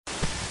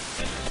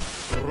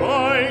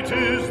Right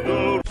is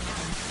the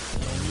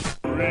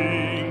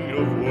ring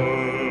of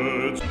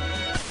words.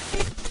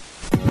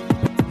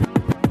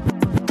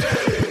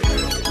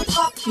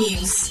 Pop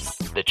News.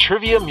 The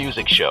Trivia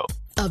Music Show.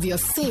 Of your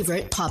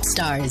favorite pop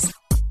stars.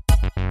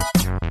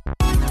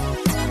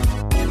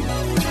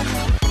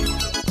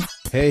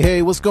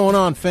 Hey, what's going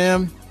on,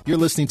 fam? You're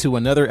listening to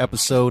another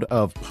episode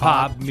of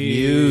Pop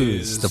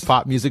Muse, the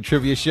pop music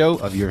trivia show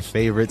of your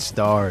favorite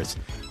stars.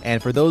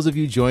 And for those of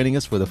you joining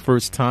us for the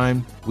first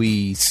time,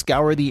 we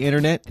scour the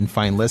internet and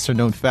find lesser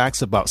known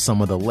facts about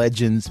some of the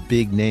legends,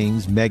 big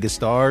names, mega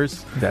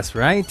stars. That's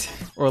right.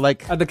 Or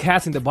like The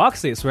cats in the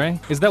boxes, right?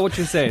 Is that what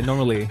you say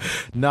normally?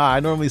 Nah, I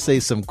normally say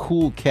some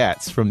cool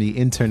cats from the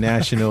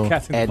international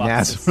and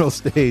national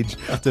stage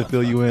to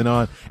fill you in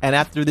on. And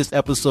after this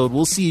episode,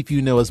 we'll see if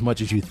you know as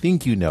much as you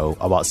think you know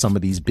about some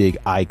of these big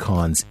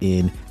icons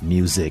in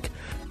music.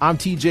 I'm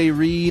TJ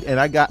Reed, and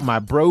I got my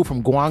bro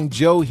from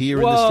Guangzhou here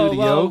in the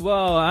studio.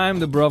 Whoa, I'm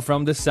the bro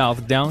from the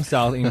south, down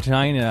south in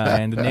China,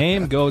 and the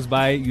name goes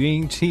by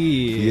Yun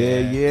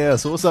Qi. Yeah.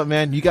 So what's up,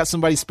 man? You got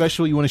somebody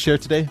special you want to share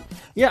today?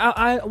 Yeah,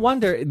 I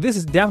wonder, this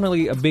is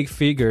definitely a big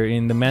figure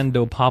in the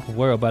Mando pop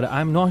world, but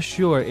I'm not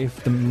sure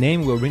if the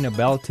name will ring a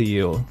bell to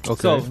you. Okay.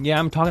 So, yeah,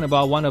 I'm talking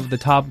about one of the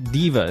top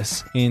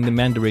divas in the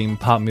Mandarin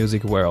pop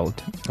music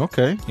world.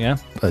 Okay. Yeah.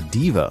 A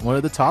diva. One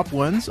of the top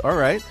ones. All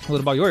right. What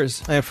about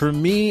yours? And for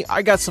me,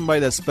 I got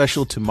somebody that's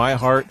special to my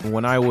heart.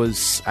 When I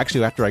was,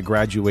 actually after I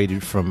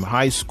graduated from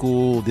high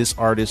school, this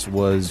artist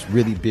was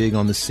really big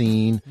on the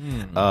scene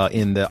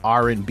in the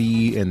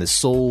R&B and the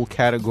soul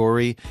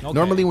category. Okay.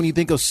 Normally when you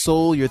think of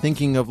soul, you're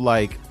thinking of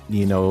like,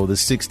 you know, the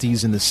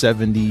 60s and the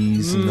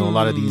 70s, you know, a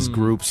lot of these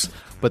groups.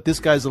 But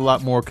this guy's a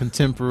lot more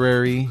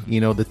contemporary,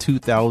 you know, the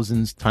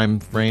 2000s time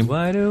frame.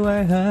 Why do I...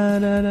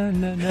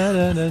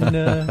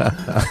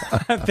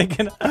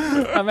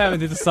 I'm having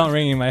this song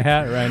ringing in my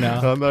head right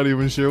now. I'm not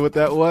even sure what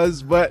that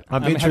was, but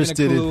I'm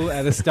interested having a clue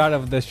at the start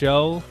of the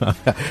show.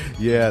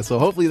 Yeah, so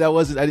hopefully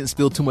I didn't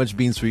spill too much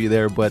beans for you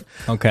there, but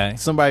okay.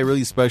 Somebody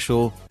really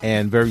special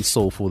and very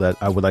soulful that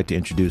I would like to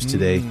introduce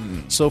today.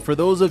 So for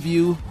those of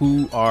you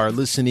who are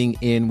listening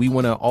in, we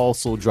want to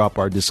also drop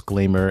our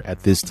disclaimer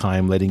at this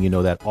time, letting you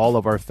know that all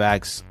of our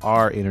facts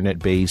are internet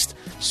based,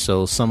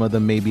 so some of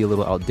them may be a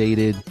little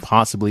outdated,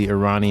 possibly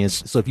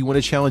erroneous. So if you want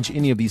to challenge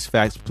any of these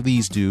facts,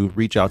 please do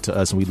reach out to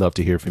us, and we'd love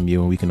to hear from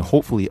you, and we can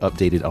hopefully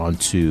update it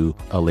onto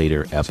a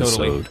later episode.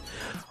 Totally.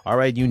 All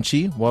right, Yun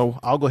Qi. Well,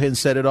 I'll go ahead and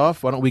set it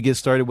off. Why don't we get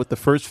started with the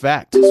first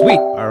fact? Sweet.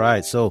 All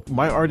right. So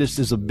my artist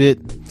is a bit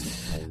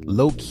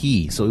low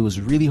key, so it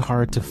was really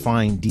hard to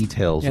find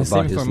details about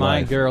same his for life.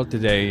 my girl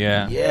today.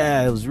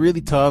 Yeah, it was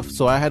really tough.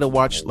 So I had to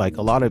watch like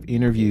a lot of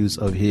interviews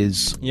of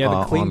his.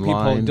 The clean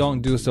online. people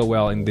don't do so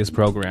well in this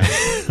program.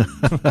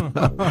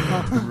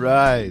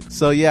 Right.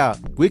 So yeah,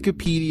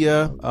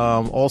 Wikipedia,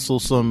 also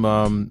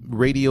some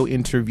radio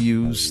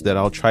interviews that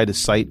I'll try to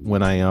cite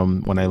when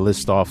I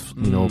list off,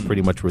 you know,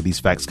 pretty much where these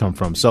facts come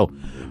from. So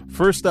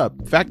first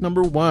up, fact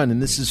number 1,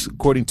 and this is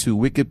according to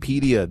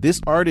Wikipedia.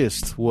 This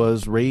artist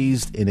was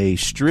raised in a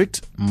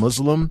strict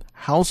Muslim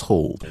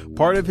household.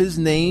 Part of his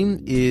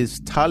name is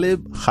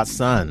Talib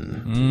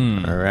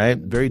Hassan. All right.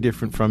 Very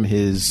different from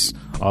his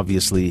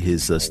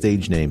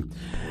stage name.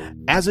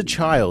 As a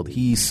child,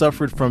 he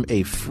suffered from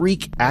a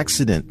freak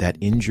accident that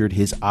injured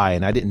his eye,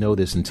 and I didn't know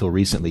this until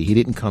recently. He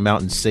didn't come out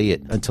and say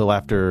it until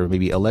after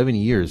maybe 11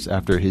 years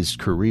after his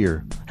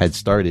career had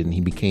started, and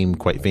he became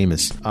quite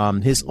famous.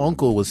 His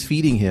uncle was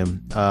feeding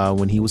him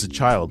when he was a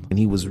child, and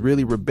he was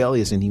really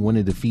rebellious, and he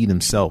wanted to feed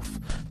himself.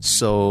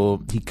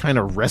 So he kind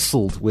of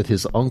wrestled with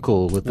his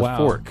uncle with the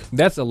fork.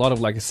 That's a lot of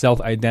like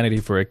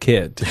self-identity for a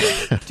kid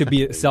to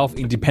be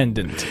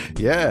self-independent.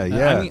 Yeah.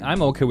 I mean,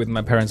 I'm okay with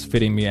my parents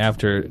feeding me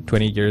after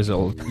 20 years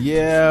old.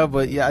 Yeah,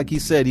 but yeah, like he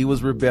said, he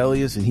was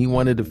rebellious and he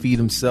wanted to feed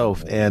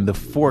himself, and the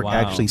fork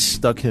actually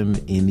stuck him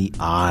in the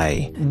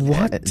eye.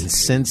 What? And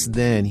since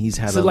then, he's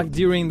had like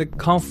during the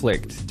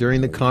conflict,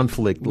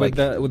 like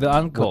with the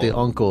uncle,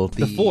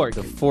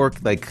 the fork,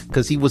 like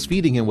because he was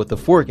feeding him with the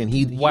fork, and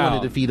he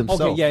wanted to feed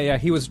himself. Okay, yeah,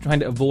 he was trying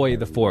to avoid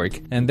the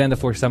fork, and then the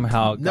fork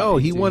somehow.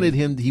 He wanted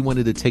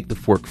to take the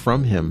fork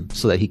from him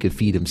so that he could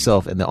feed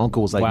himself, and the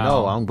uncle was like,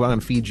 "No, I'm going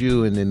to feed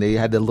you," and then they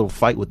had that little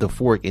fight with the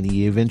fork, and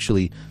he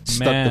eventually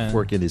stuck the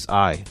fork in his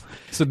eye.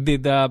 So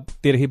did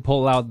he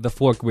pull out the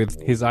fork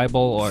with his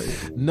eyeball or?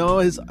 No,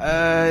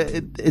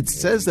 it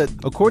says that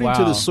according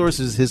to the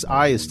sources, his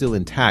eye is still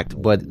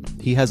intact, but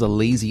he has a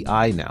lazy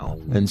eye now,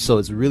 and so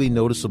it's really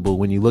noticeable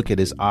when you look at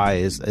his eye.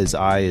 His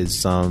eye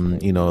is a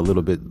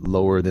little bit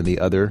lower than the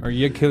other. Are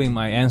you killing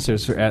my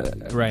answers right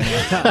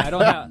now? I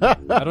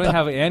don't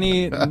have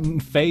any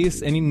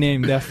face, any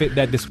name that fit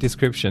that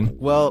description.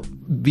 Well,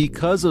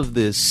 because of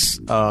this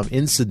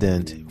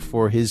incident,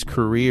 for his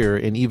career,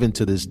 and even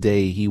to this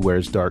day, he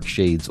wears dark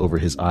shades over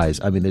his eyes.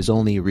 I mean, there's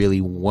only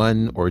really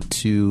one or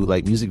two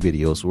like music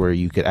videos where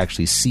you could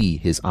actually see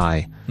his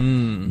eye.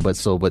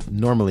 But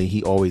normally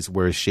he always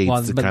wears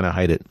shades to kind of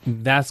hide it.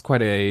 That's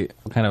quite a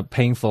kind of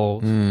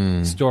painful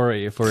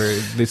story for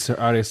this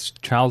artist's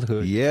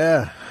childhood.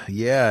 Yeah.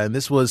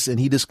 And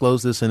he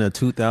disclosed this in a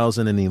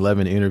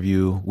 2011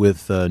 interview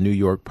with New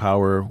York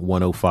Power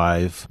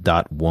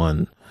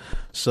 105.1.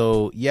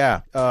 So,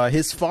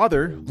 his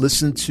father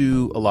listened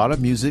to a lot of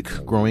music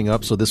growing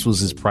up. So this was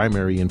his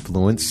primary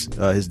influence.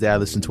 His dad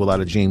listened to a lot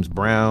of James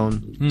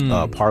Brown,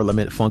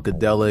 Parliament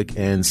Funkadelic,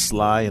 and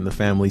Sly and the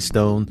Family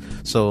Stone.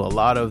 So a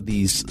lot of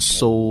these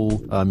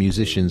soul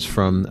musicians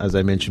from, as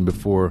I mentioned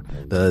before,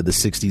 the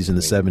 60s and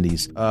the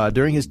 70s.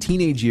 During his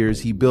teenage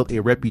years, he built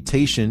a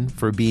reputation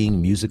for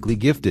being musically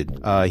gifted.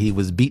 He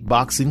was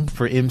beatboxing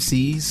for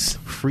MCs,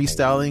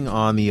 freestyling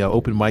on the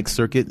open mic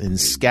circuit, and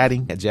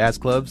scatting at jazz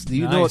clubs. Do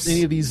you know what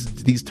any of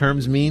these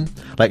terms mean?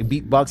 Like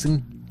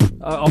beatboxing?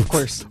 Of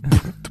course.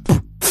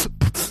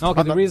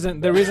 Okay,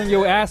 the reason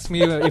you asked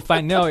me if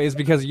I know is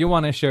because you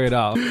want to show it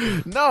off.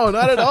 No,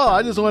 not at all.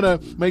 I just want to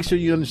make sure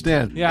you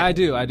understand. Yeah, I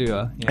do.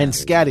 Yeah. And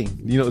scatting.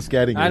 You know what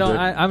scatting is?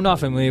 I'm not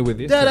familiar with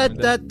this.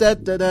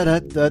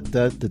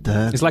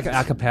 It's like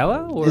a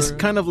cappella, or it's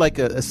kind of like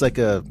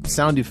a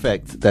sound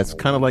effect that's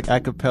kind of like a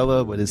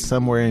cappella, but it's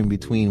somewhere in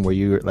between where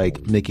you're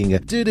like making a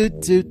do do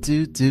do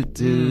do do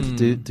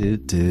do do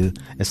do.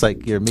 It's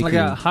like you're making like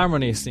a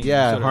harmony singing.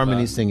 Yeah,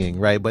 harmony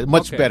singing, right? But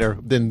much better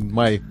than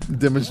my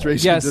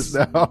demonstration just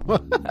now.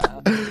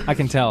 I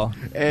can tell.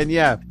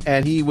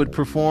 And he would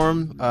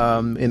perform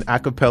in a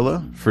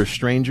cappella for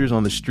strangers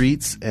on the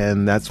streets,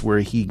 and that's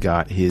where he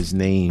got his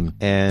name.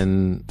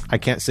 And I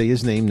can't say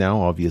his name now,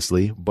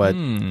 obviously, but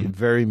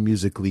very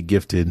musically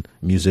gifted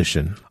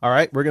musician. All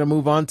right, we're going to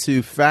move on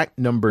to fact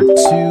number 2,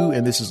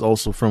 and this is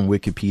also from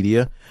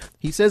Wikipedia.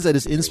 He says that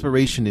his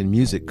inspiration in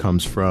music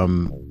comes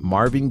from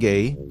Marvin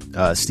Gaye,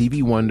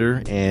 Stevie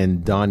Wonder,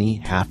 and Donny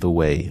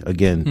Hathaway.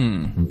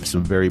 Again,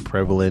 some very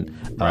prevalent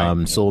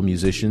soul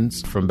musicians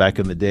from back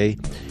in the day.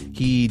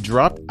 He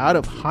dropped out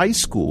of high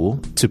school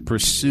to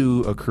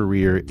pursue a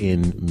career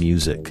in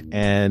music.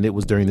 And it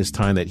was during this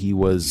time that he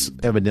was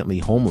evidently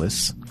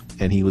homeless.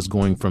 And he was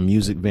going from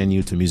music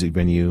venue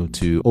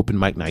to open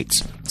mic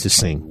nights to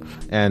sing.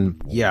 And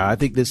I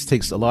think this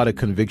takes a lot of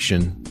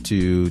conviction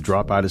to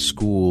drop out of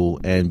school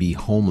and be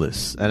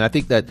homeless. And I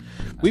think that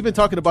we've been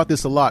talking about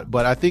this a lot,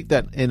 but I think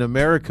that in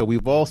America,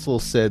 we've also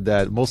said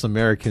that most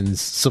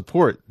Americans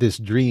support this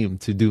dream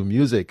to do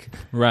music.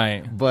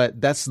 Right.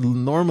 But that's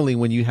normally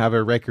when you have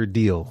a record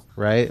deal,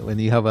 right? When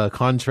you have a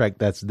contract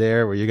that's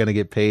there where you're going to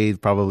get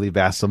paid probably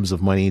vast sums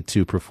of money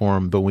to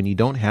perform. But when you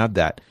don't have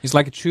that, it's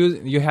like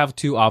you have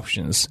two options.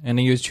 And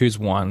then you choose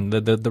one,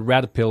 the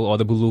red pill or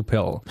the blue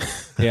pill.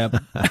 Yeah,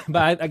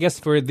 but I guess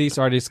for these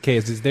artists'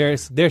 cases,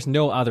 there's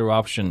no other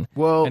option.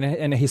 Well,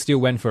 and he still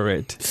went for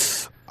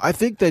it. I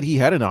think that he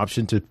had an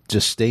option to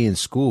just stay in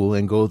school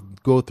and go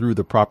through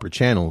the proper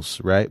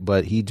channels, right?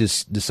 But he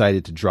just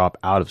decided to drop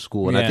out of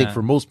school. And I think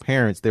for most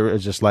parents, they were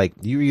just like,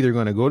 you're either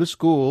going to go to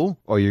school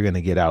or you're going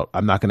to get out.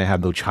 I'm not going to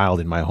have no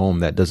child in my home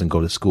that doesn't go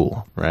to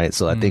school, right?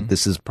 So I think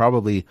this has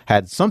probably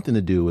had something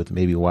to do with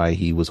maybe why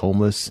he was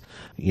homeless,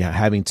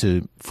 having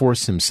to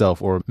force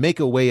himself or make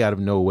a way out of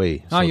no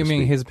way. Oh, you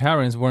mean his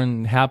parents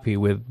weren't happy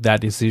with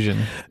that decision?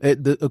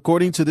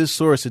 According to this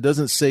source, it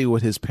doesn't say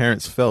what his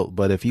parents felt,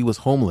 but if he was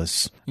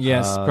homeless...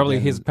 Yes, probably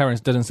his parents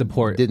didn't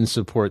support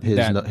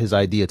his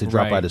idea to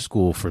drop out of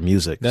school for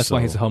music. That's why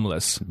he's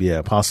homeless.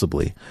 Yeah,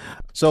 possibly.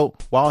 So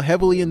while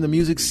heavily in the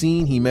music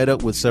scene, he met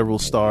up with several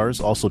stars,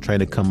 also trying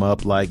to come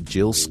up like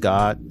Jill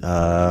Scott,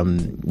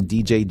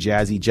 DJ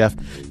Jazzy Jeff.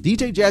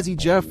 DJ Jazzy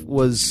Jeff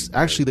was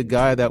actually the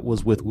guy that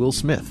was with Will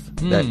Smith,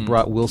 that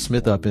brought Will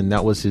Smith up, and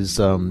that was his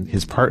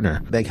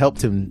partner that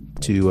helped him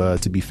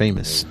to be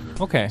famous.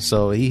 Okay.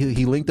 So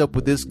he linked up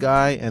with this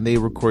guy, and they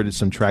recorded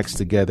some tracks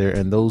together,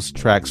 and those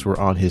tracks were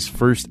on his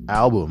first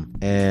album,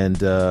 and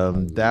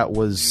that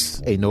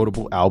was a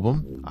notable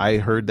album. I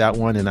heard that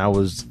one, and I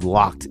was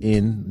locked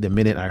in the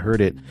minute I heard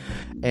it.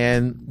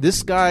 And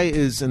this guy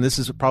and this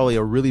is probably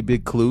a really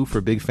big clue for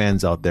big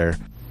fans out there,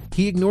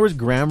 he ignores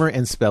grammar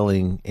and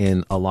spelling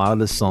in a lot of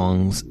the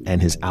songs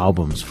and his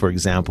albums. For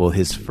example,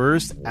 his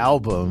first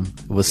album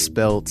was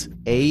spelled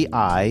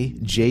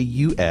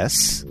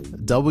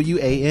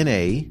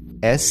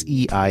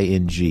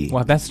AIJUSWANASEING.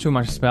 Wow, that's too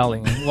much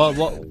spelling.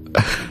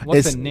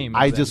 What's the name?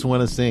 I just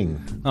want to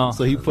sing. Oh.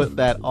 So he put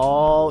that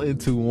all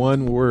into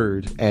one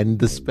word, and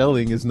the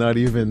spelling is not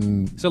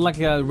even... So like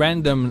a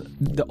random,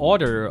 the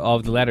order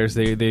of the letters,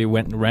 they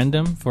went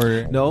random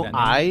for... No,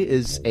 I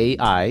is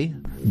AI,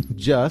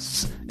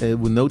 Just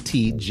with no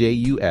T,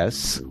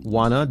 Jus,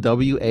 Wana,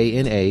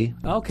 Wana.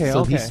 Okay, so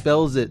okay. he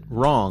spells it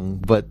wrong,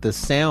 but the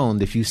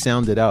sound, if you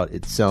sound it out,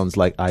 it sounds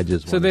like I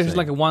just. So there's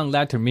like one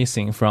letter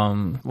missing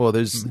from. Well,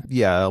 there's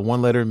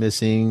one letter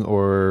missing,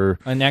 or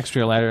an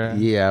extra letter.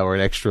 Yeah, or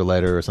an extra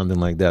letter or something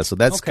like that. So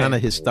that's Okay. kind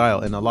of his style,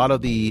 and a lot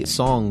of the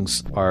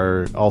songs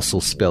are also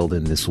spelled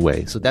in this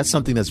way. So that's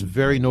something that's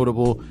very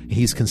notable.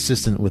 He's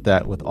consistent with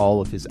that with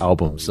all of his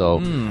albums. So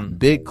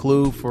big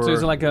clue for. So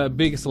he's like a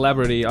big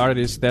celebrity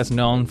artist that's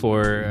known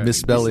for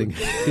Misspelling.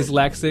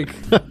 dyslexic.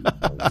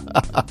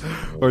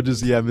 Or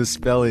just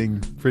misspelling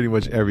pretty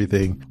much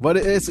everything, but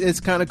it's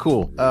kind of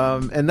cool.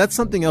 And that's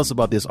something else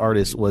about this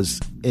artist was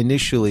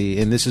initially,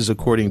 and this is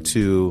according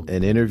to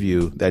an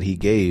interview that he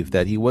gave,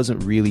 that he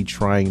wasn't really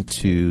trying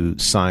to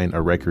sign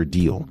a record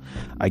deal.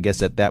 I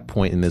guess at that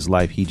point in his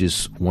life he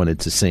just wanted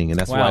to sing, and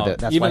that's Wow. why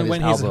that's even why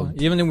when his album.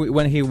 even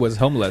when he was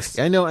homeless.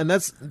 I know, and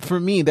that's for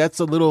me. That's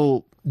a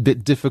little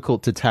bit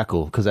difficult to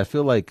tackle because I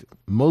feel like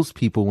most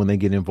people, when they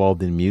get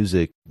involved in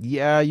music,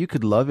 you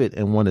could love it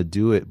and want to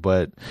do it,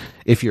 but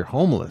if you're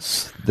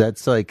homeless,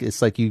 it's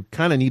like you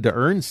kind of need to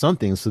earn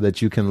something so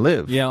that you can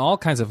live. Yeah, all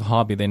kinds of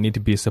hobby they need to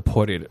be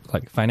supported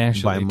like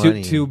financially By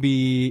money. to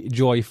be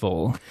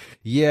joyful.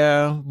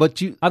 Yeah,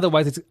 but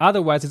Otherwise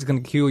it's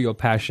going to kill your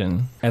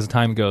passion as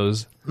time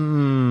goes.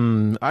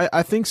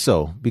 I think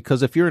so,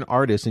 because if you're an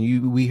artist,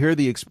 and we hear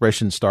the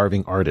expression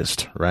starving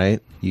artist, right?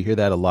 You hear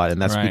that a lot,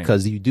 and that's Right.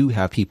 because you do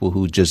have people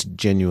who just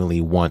genuinely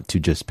want to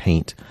just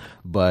paint,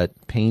 but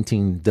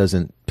painting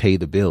doesn't pay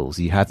the bills.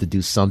 You have to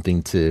do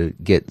something to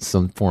get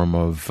some form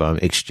of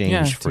exchange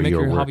Yeah, for to make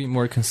your your work. hobby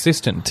more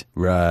consistent.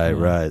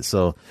 Right.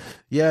 So,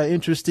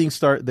 interesting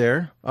start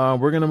there.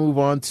 We're going to move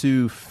on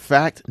to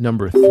fact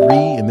number 3,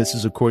 and this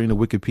is according to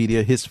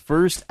Wikipedia. His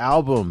first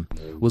album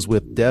was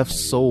with Def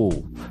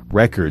Soul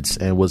Records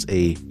and was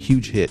a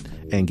huge hit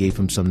and gave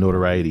him some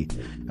notoriety.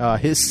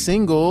 His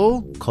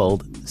single,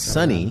 called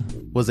Sunny,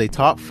 was a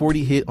top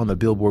 40 hit on the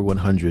Billboard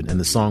 100, and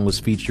the song was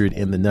featured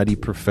in the Nutty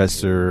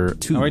Professor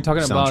 2 Are we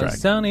talking soundtrack. about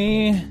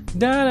Sunny?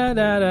 Da da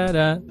da da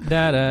da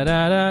da da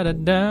da da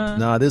da.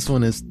 Nah, this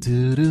one is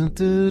do do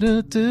do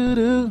do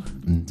do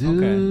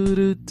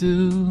do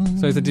do.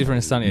 So it's a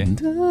different Sunny.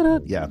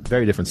 Yeah,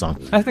 very different song.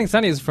 I think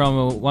Sunny is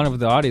from one of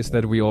the artists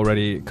that we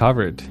already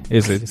covered.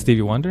 Is it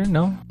Stevie Wonder?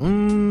 No?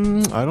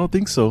 I don't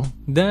think so.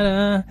 Da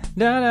da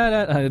da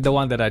da da. The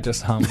one that I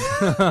just hummed.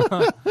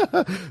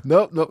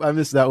 Nope, I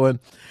missed that one.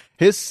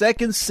 His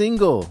second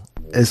single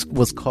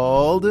was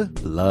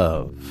called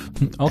Love.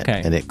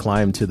 Okay. And it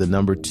climbed to the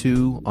number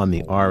 2 on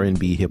the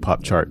R&B hip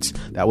hop charts.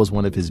 That was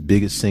one of his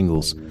biggest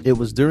singles. It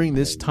was during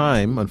this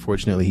time,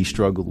 unfortunately, he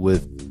struggled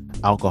with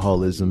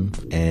alcoholism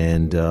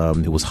and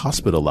he was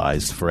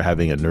hospitalized for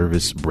having a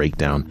nervous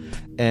breakdown.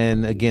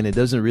 And again, it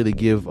doesn't really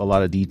give a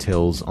lot of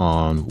details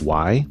on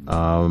why.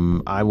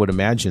 I would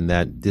imagine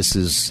that this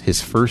is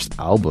his first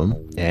album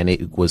and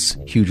it was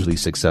hugely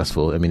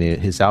successful. I mean,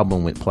 his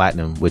album went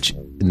platinum, which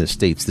in the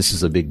States, this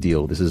is a big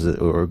deal.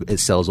 Or it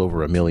sells over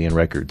 1 million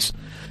records.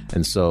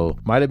 And so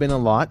might have been a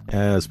lot,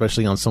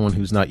 especially on someone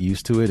who's not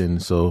used to it.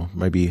 And so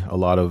maybe a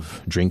lot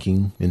of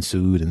drinking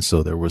ensued. And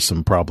so there was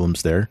some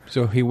problems there.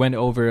 So he went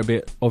over a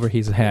bit over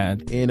his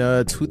head. In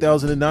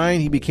 2009,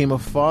 he became a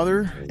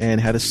father and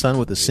had a son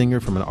with a singer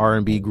from an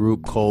R&B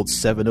group called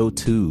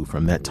 702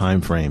 from that time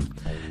frame.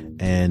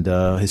 And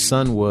his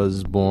son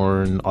was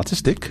born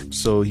autistic,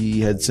 so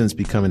he had since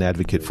become an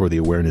advocate for the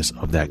awareness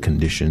of that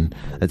condition.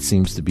 That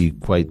seems to be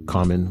quite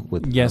common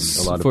with a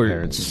lot of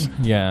parents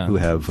who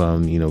have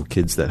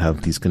kids that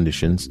have these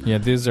conditions. Yeah,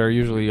 these are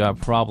usually a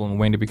problem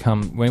when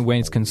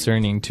it's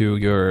concerning to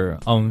your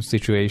own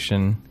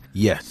situation.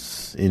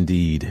 Yes,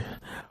 indeed.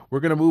 We're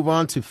going to move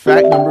on to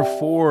fact number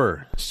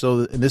 4.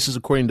 So this is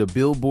according to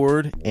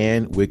Billboard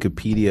and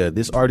Wikipedia.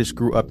 This artist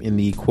grew up in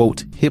the,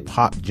 quote,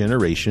 hip-hop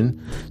generation.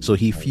 So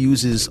he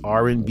fuses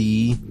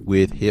R&B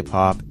with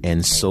hip-hop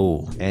and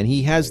soul. And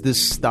he has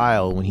this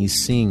style when he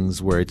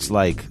sings where it's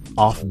like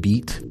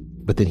offbeat,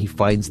 but then he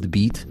finds the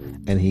beat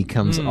and he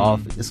comes off.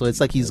 So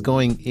it's like he's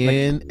going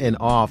in and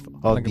off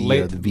of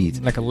Like the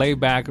beat. Like a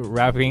laid-back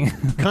rapping.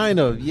 Kind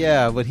of,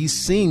 yeah. But he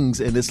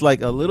sings and it's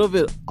like a little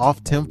bit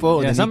off tempo,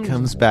 and then he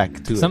comes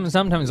back to it.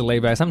 Sometimes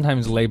laid back,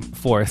 sometimes laid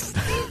forth.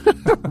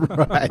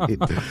 Right.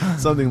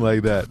 Something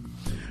like that.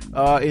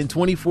 In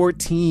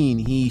 2014,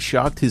 he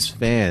shocked his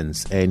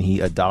fans and he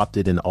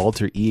adopted an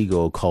alter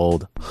ego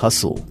called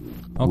Hustle.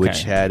 Okay.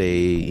 Which had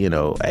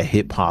a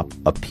hip hop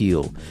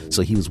appeal.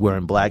 So he was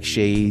wearing black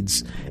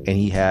shades and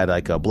he had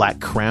like a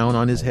black crown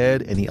on his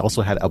head and he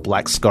also had a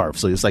black scarf.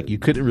 So it's like you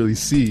couldn't really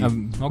see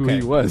who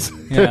he was.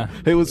 Yeah.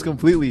 It was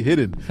completely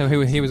hidden. So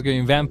he was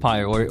going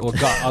vampire or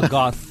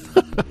goth.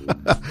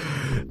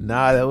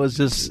 Nah, that was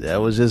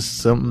just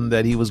something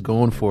that he was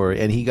going for,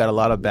 and he got a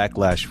lot of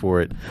backlash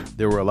for it.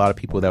 There were a lot of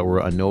people that were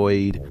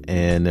annoyed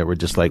and that were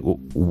just like,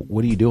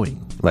 "What are you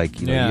doing? Like,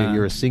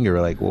 you're a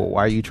singer. Like, well,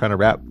 why are you trying to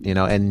rap?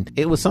 And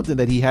it was something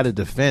that he had to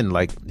defend.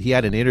 Like, he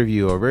had an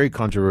interview, a very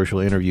controversial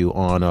interview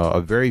on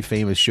a very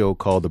famous show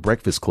called The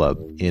Breakfast Club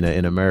in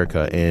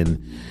America,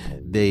 and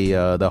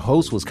the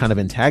host was kind of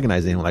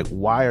antagonizing him, like,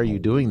 why are you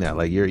doing that?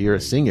 Like, you're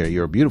a singer,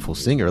 you're a beautiful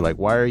singer. Like,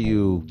 why are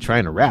you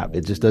trying to rap?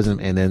 It just doesn't.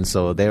 And then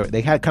so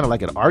they had kind of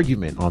like an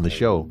argument on the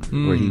show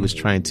where he was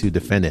trying to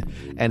defend it.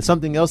 And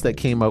something else that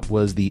came up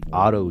was the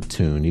auto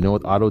tune. You know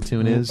what auto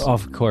tune is?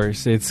 Of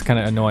course, it's kind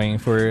of annoying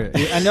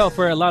I know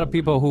for a lot of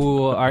people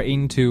who are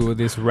into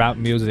this rap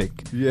music.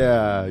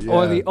 Yeah.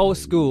 Or the old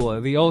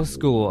school.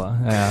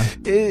 Yeah.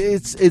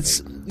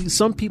 It's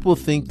some people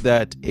think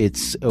that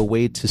it's a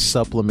way to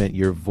supplement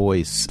your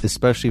voice,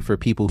 especially for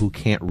people who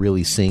can't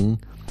really sing.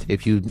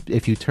 If you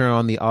turn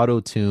on the auto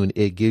tune,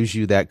 it gives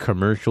you that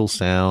commercial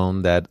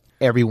sound that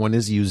everyone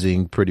is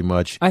using pretty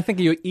much. I think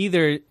you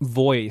either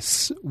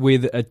voice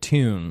with a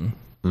tune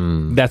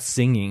that's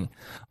singing,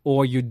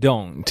 or you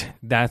don't,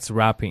 that's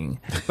rapping.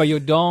 But you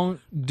don't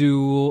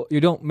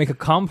make a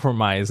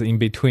compromise in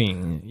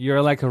between.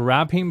 You're like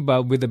rapping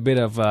but with a bit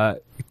of a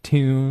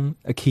tune,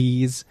 a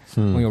keys.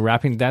 When you're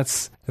rapping,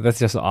 that's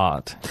just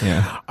odd.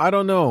 Yeah. I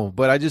don't know,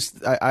 but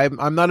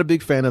I'm not a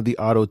big fan of the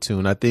auto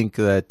tune. I think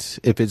that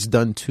if it's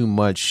done too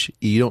much,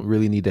 you don't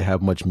really need to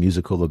have much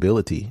musical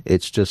ability.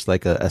 It's just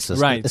like it's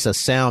a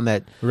sound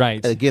that,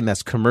 again,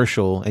 that's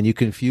commercial, and you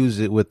confuse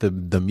it with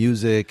the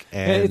music,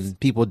 and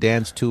people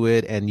dance to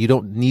it, and you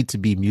don't need to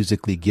be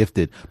musically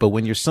gifted. But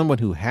when you're someone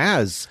who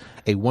has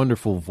a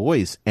wonderful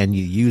voice and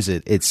you use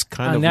it, it's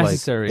kind of like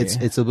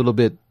it's a little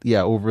bit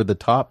over the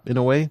top in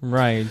a way.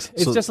 Right.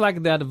 It's just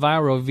like that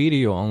viral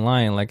video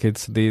online. Like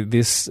it's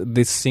this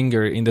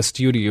singer in the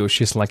studio.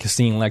 She's like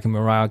singing like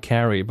Mariah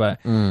Carey, but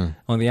on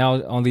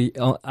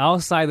the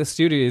outside the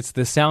studio, it's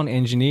the sound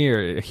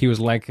engineer. He was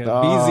like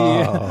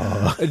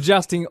busy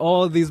adjusting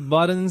all these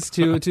buttons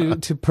to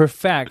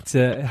perfect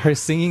her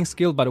singing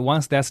skill. But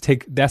once that's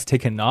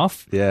taken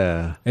off,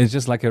 it's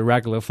just like a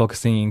regular folk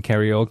singing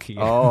karaoke.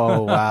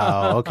 Oh wow.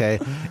 Okay.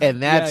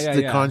 And that's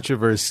the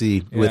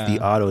controversy with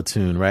the auto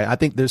tune, right? I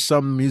think there's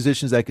some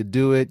musicians that could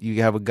do it.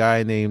 You have a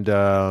guy named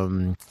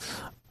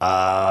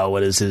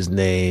what is his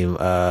name?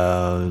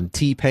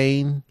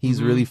 T-Pain.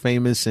 He's really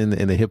famous in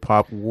the hip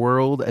hop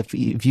world. If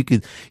you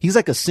could, he's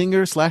like a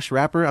singer /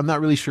 rapper. I'm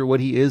not really sure what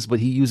he is, but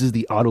he uses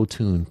the auto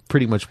tune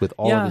pretty much with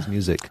all of his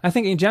music. I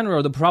think in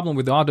general, the problem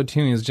with the auto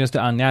tune is just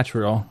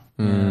unnatural.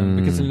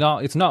 Because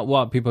it's not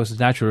what people's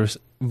natural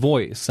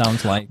voice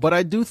sounds like. But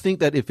I do think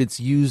that if it's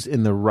used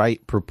in the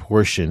right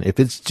proportion, if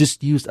it's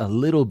just used a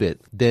little bit,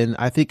 then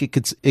I think it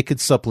could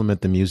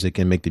supplement the music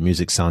and make the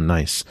music sound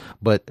nice.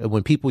 But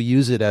when people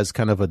use it as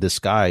kind of a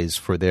disguise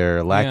for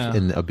their lack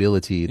in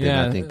ability,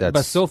 then I think that's...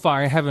 But so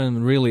far, I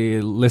haven't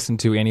really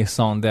listened to any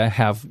song that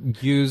have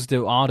used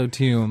the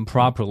auto-tune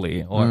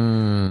properly or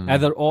at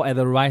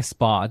the right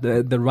spot,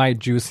 the right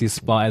juicy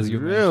spot, as you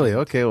Really?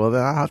 mentioned. Okay, well,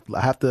 then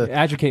I have to...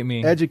 Educate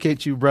me.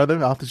 Educate you, brother.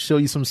 I'll have to show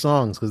you some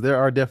songs, because there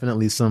are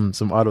definitely some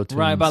auto-tunes.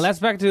 Right, but let's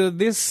back to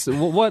this.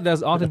 What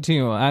does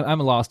auto-tune? I'm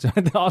lost.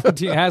 The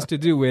auto-tune has to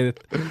do with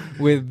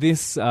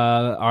this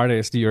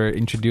artist you're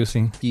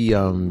introducing. He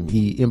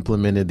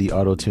implemented the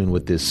auto-tune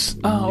with this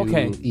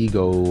new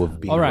ego of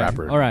being a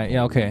rapper. All right,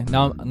 yeah, okay.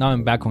 Now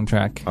I'm back on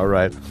track. All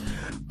right.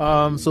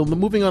 So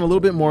moving on a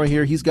little bit more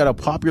here, he's got a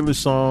popular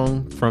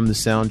song from the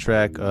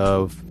soundtrack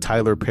of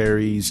Tyler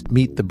Perry's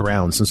Meet the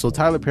Browns. And so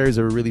Tyler Perry's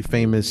a really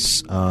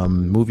famous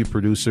movie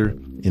producer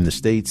in the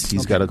States.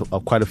 He's got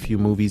quite a few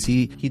movies.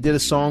 He did a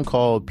song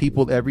called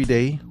People Every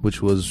Day,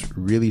 which was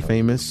really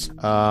famous.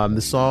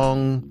 The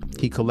song,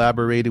 he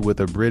collaborated with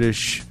a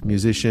British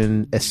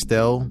musician,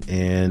 Estelle,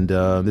 and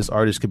this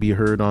artist could be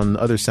heard on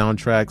other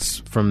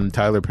soundtracks from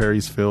Tyler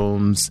Perry's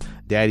films,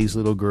 Daddy's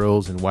Little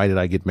Girls and Why Did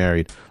I Get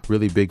Married?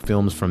 Really big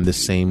films from this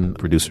same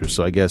producer.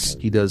 So I guess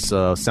he does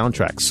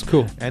soundtracks.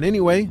 Cool. And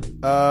anyway,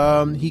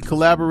 he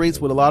collaborates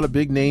with a lot of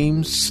big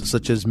names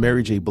such as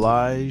Mary J.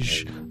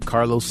 Blige,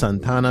 Carlos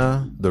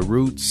Santana, The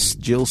Roots,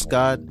 Jill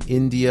Scott,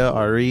 India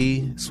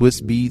Arie, Swiss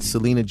Beats,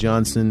 Selena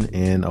Johnson,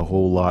 and a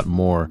whole lot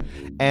more.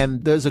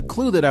 And there's a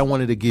clue that I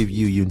wanted to give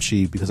you,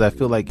 Yunchi, because I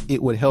feel like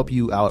it would help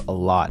you out a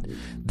lot.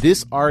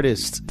 This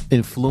artist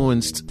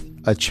influenced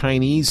a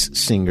Chinese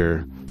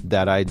singer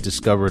that I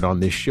discovered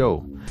on this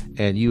show.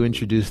 And you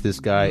introduced this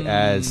guy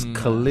as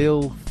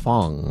Khalil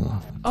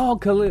Fong. Oh,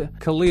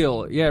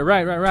 Khalil. Yeah,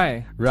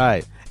 right.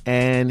 Right.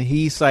 And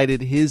he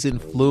cited his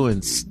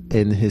influence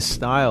in his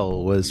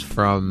style was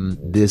from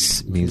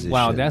this musician.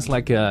 Wow, that's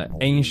like a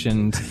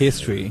ancient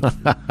history.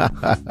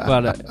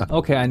 But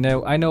okay, I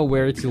know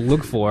where to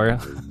look for.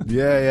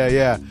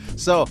 Yeah.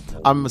 So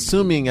I'm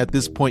assuming at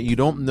this point you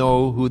don't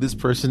know who this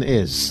person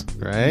is,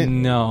 right?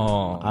 No.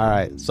 All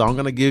right. So I'm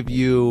gonna give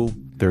you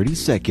 30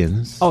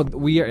 seconds. Oh,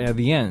 we are at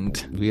the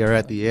end. We are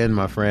at the end,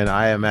 my friend.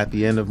 I am at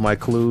the end of my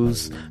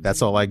clues.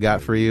 That's all I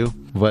got for you.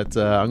 But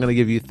I'm going to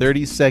give you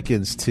 30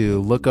 seconds to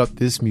look up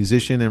this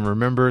musician and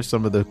remember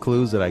some of the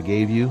clues that I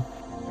gave you.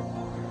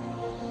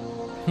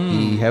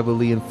 He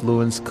heavily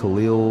influenced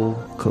Khalil.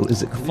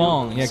 Is it Khalil?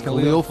 Fong? Yeah,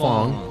 Khalil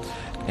Fong.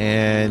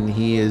 and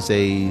he is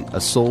a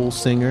soul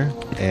singer,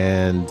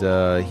 and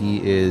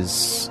he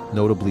is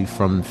notably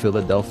from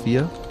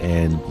Philadelphia.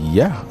 And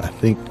yeah, I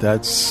think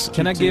that's.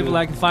 Can I give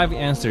like 5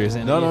 answers?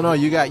 And No.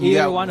 You got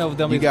one of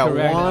them. You is got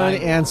correct, one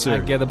answer. I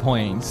get the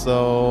point.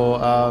 So,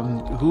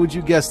 who would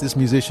you guess this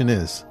musician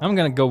is? I'm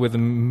gonna go with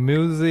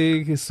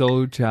Music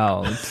Soul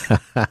Child.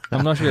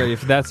 I'm not sure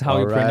if that's how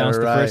you pronounce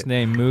the first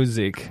name,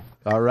 Music.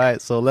 All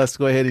right, so let's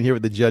go ahead and hear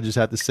what the judges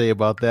have to say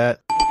about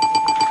that.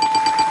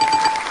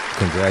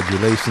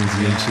 Congratulations,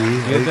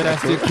 Yinchi. Good that I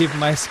still keep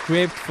my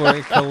script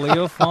for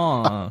Khalil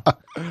Fong.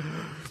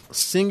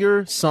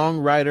 Singer,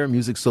 songwriter,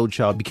 Music Soul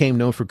Child became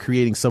known for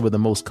creating some of the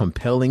most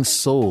compelling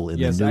soul in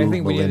the new millennium. I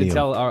think we need to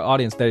tell our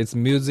audience that it's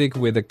music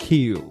with a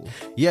Q.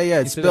 Yeah,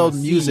 it's spelled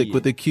music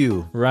with a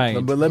Q.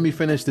 Right. But let me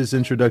finish this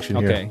introduction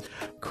here.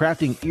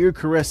 Crafting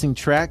ear-caressing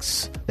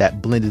tracks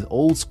that blended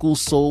old-school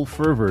soul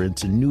fervor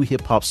into new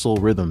hip-hop soul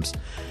rhythms.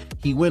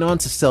 He went on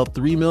to sell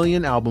 3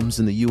 million albums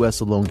in the U.S.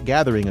 alone,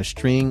 gathering a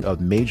string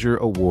of major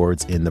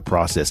awards in the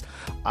process.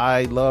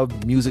 I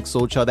love Music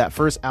Soul Child. That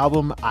first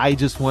album, I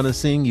Just Want to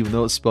Sing, even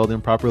though it's spelled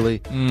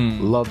improperly.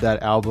 Love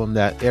that album.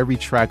 That every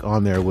track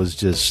on there was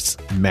just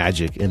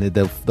magic. And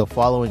the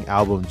following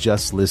album,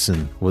 Just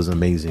Listen, was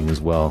amazing as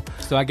well.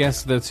 So I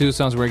guess the 2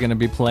 songs we're going to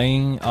be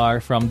playing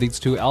are from these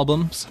 2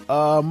 albums?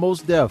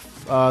 Most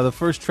def. The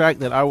first track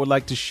that I would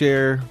like to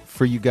share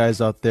for you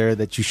guys out there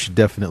that you should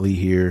definitely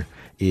hear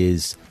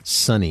is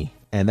Sunny,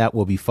 and that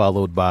will be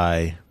followed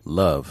by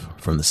Love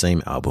from the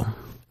same album.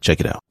 Check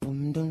it out.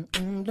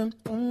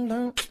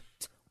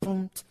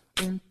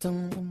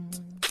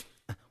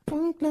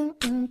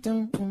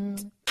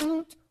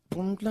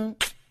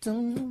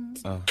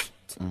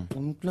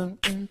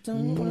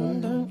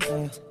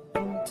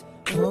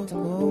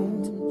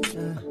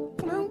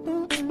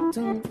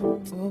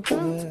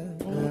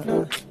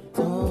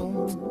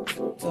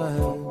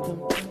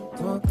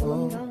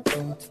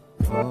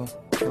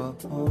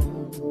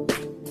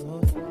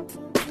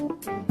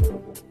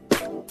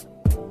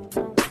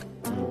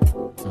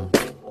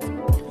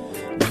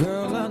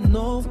 Girl, I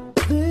know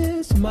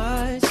this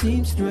might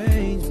seem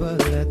strange, but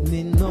let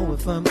me know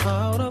if I'm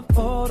out of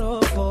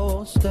order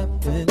for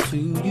stepping to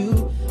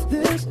you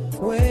this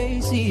way.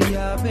 See,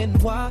 I've been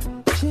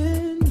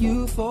watching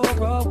you for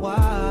a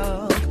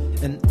while,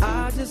 and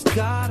I just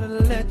gotta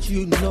let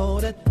you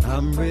know that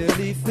I'm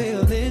really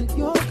feeling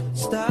your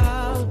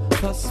style.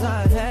 Plus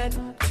I had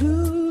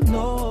to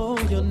know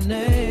your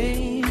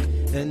name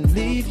and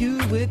leave you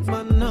with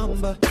my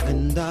number,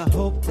 and I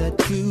hope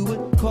that you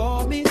would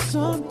call me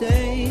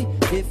someday.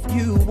 If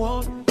you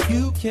want,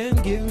 you can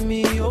give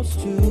me yours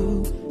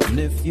too, and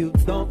if you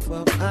don't,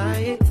 well, I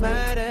ain't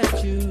mad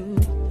at you.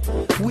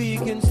 We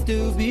can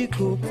still be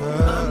cool,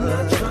 girl. I'm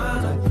not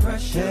trying to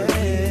pressure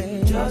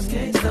you, just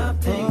can't stop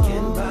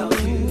thinking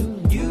about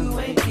you. You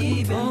ain't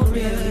even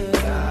really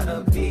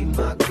gotta be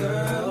my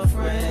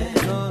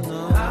girlfriend.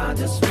 No, I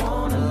just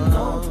wanna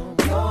know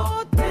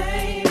your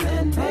name,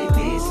 and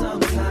maybe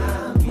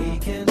sometime we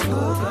can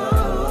hook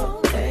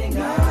up, hang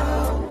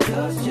out,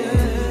 just you.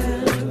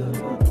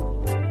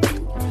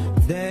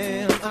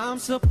 Damn, I'm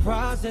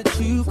surprised that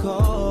you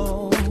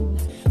called,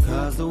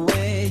 'cause the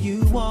way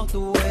you walked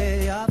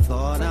away, I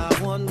thought I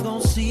wasn't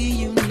gonna see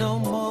you no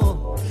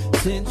more.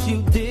 Since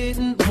you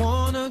didn't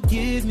wanna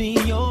give me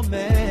your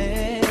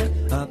man,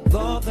 I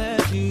thought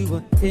that you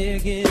were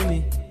digging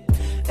me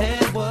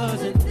and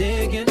wasn't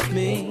digging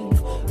me.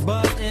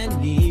 But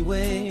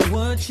anyway,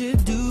 what you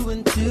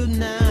doing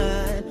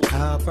tonight?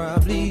 I'll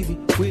probably be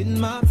with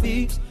my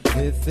peeps.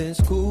 If it's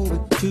cool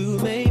with you,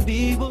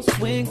 maybe we'll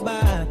swing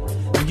by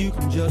and you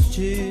can just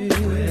chill.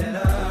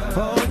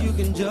 Or you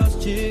can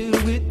just chill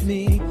with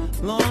me,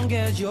 long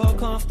as you're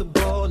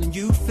comfortable and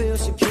you feel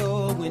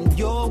secure when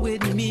you're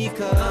with me.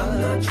 'Cause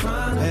I'm not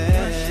trying to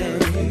pressure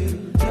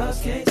you,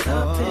 just can't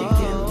stop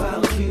thinking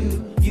about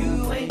you.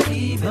 You ain't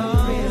even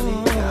really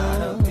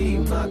gotta be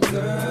my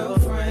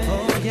girlfriend.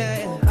 Oh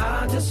yeah,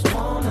 I just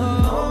wanna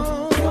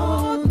know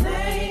your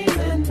name,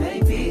 and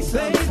maybe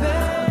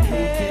sometime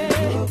we can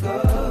hook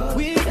up.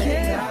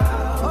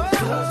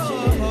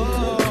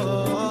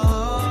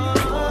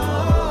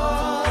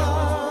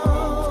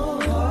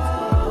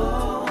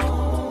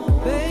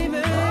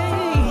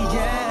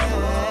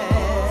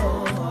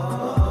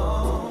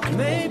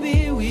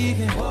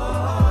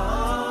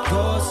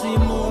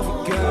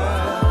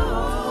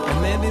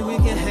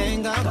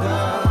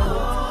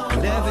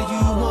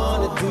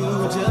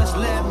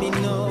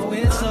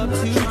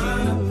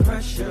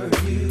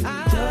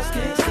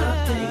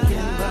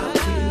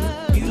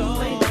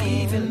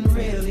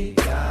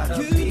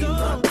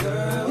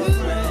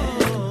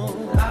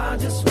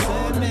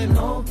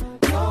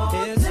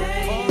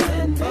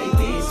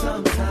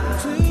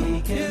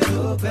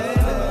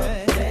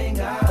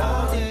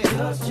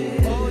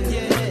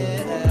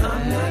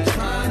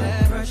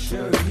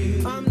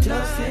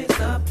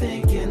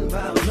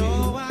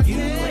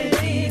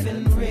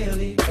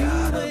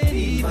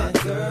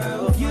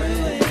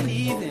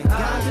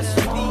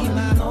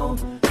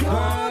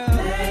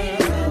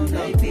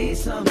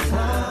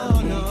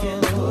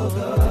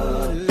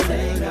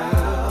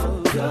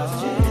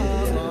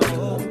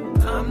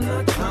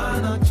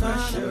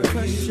 trying to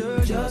pressure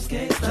you. Just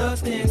can't stop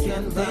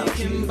thinking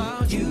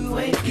about you.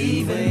 Ain't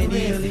even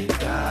really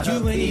got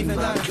you ain't even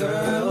got a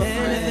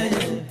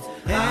girlfriend.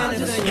 I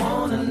just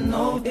wanna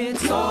know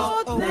it's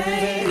your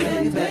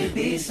name,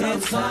 baby.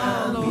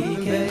 Sometime we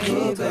can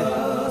hook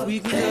up, we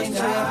can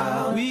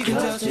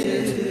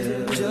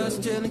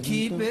just chill and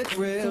keep it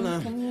real.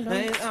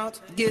 Ain't out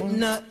to get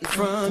nothing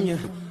from you.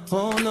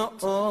 Oh no,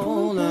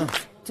 oh no.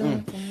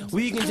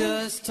 We can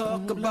just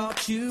talk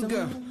about you,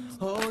 girl.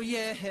 Oh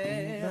yeah.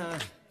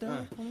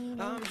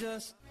 I'm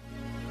just.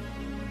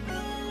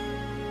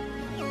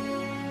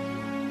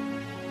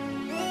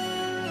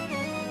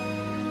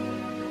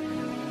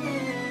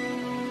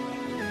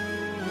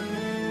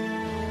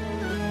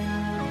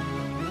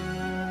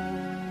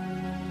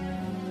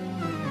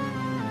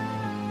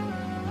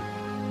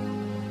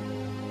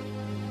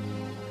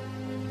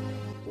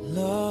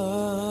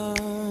 Love,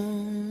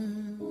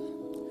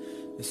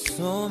 there's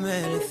so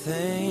many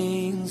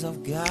things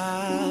I've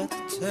got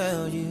to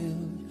tell you,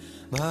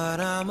 but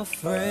I'm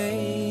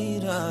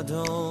afraid I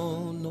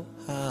don't know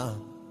how.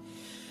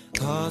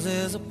 'Cause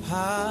there's a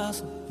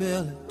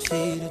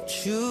possibility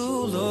that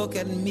you look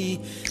at me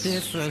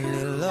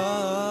differently,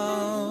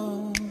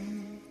 love.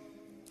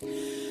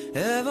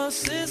 Ever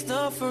since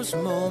the first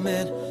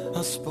moment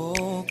I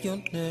spoke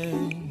your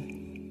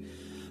name,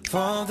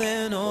 from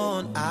then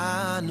on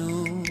I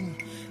knew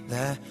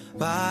that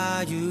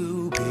by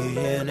you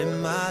being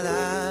in my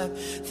life,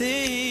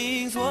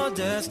 things were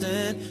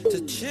destined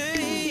to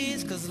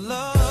change. 'Cause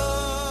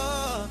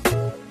love,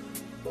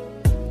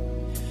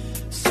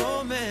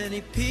 so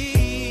many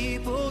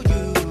people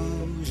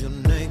use your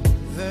name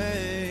in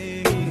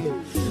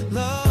vain.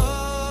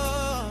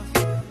 Love,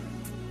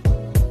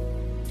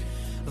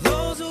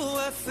 those who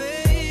have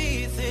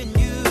faith in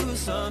you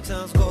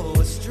sometimes go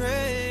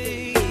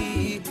astray.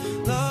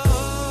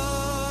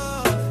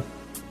 Love,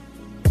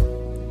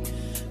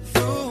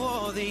 through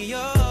all the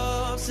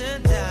ups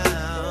and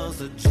downs,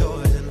 the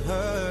joys and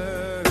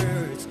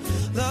hurts.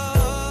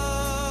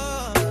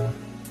 Love,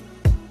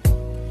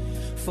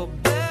 for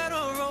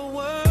better or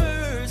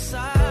worse,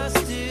 I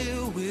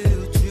still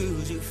will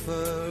choose you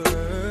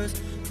first.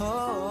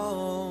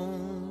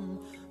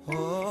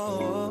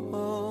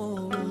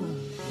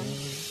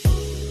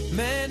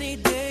 Many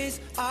days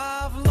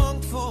I've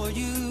longed for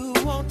you,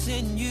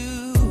 wanting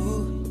you,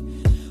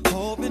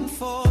 hoping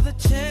for the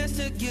chance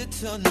to get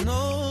to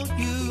know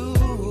you,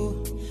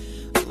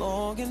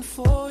 longing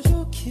for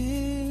your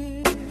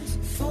kiss,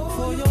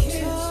 for your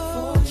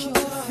touch,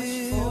 to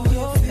feel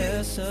your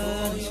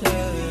essence.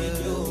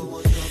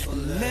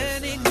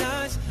 Many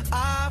nights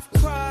I've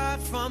cried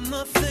from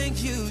the things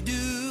you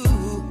do,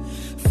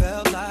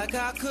 felt like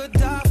I could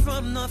die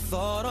from the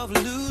thought of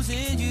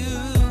losing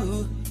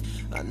you.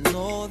 I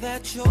know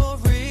that you're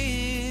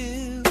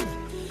real,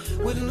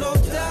 with no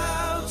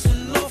doubts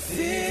and no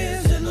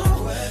fears and no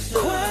questions.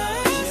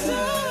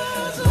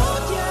 Oh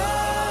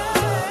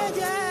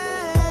yeah,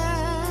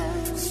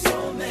 yeah.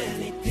 So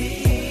many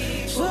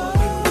people,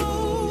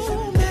 so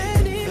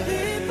many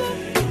people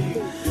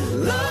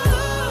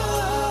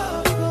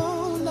love,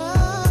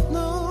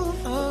 no.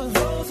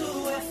 Those who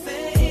have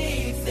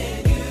faith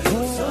in you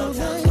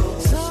sometimes go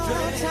astray.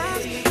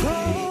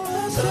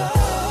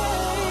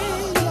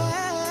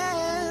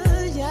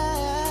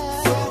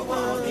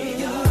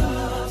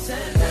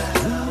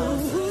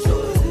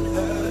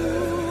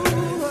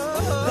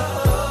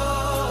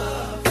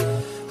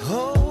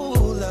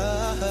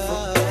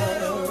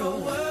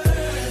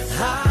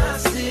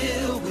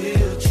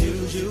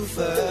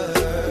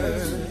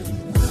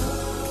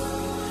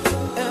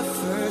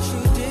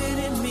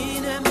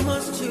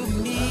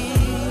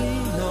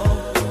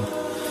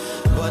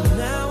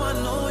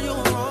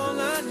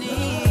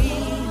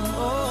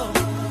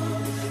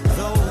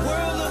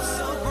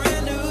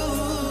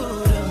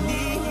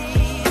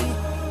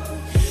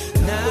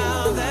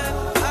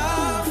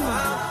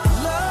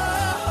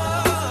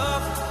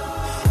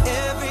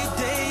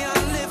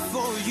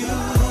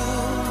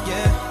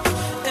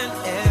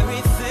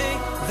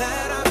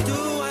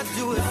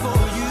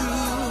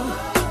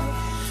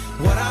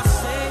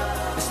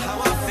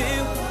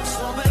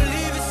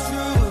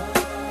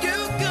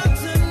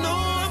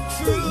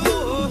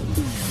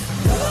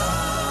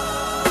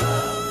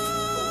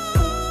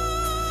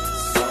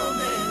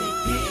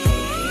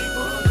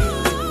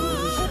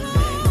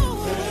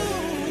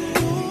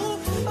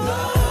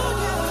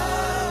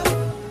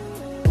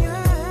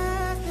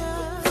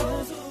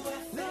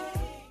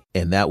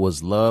 And that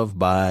was Love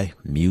by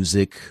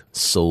Music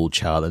Soul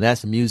Child. And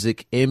that's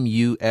Music,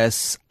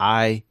 M-U-S-I-Q,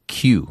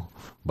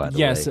 by the way.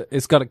 Yes,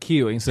 it's got a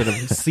Q instead of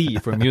C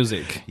for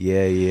music.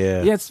 Yeah.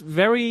 Yeah, it's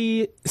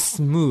very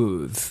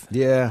smooth.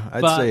 Yeah,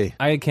 I'd But say.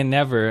 I can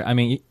never, I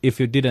mean, if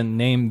you didn't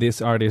name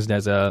this artist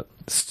as a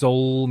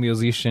soul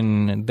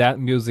musician. That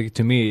music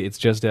to me, it's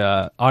just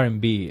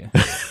R&B.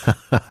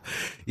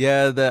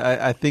 Yeah,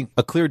 I think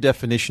a clear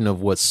definition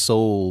of what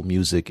soul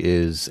music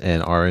is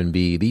and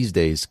R&B these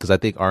days, because I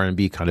think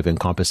R&B kind of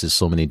encompasses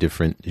so many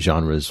different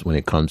genres when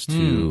it comes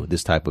to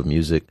this type of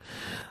music.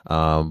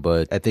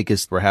 But I think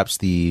it's perhaps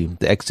the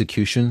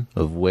execution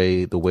of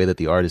the way that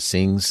the artist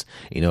sings.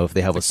 You know, if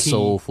they have a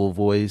soulful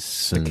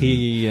voice, The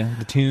key,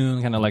 the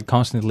tune kind of like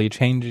constantly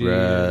changes.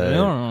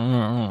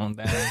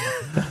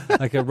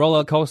 Like a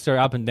roller coaster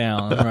up and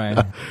down,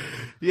 right?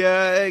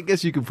 Yeah, I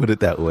guess you could put it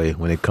that way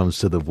when it comes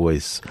to the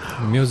voice.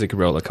 Music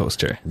roller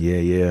coaster.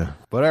 Yeah.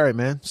 But all right,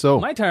 man. So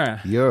My turn.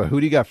 who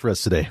do you got for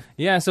us today?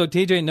 Yeah, so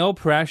TJ, no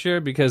pressure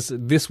because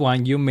this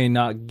one you may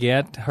not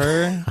get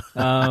her,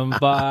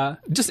 but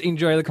just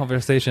enjoy the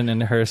conversation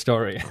and her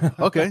story.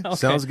 Okay,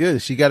 sounds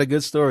good. She got a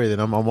good story,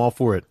 then I'm all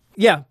for it.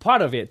 Yeah,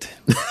 part of it.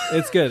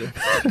 It's good.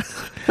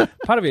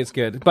 Part of it's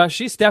good. But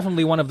she's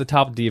definitely one of the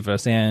top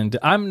divas, and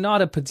I'm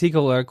not a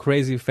particular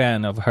crazy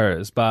fan of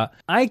hers, but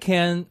I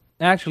can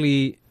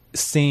actually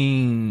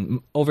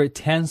sing over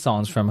 10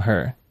 songs from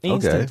her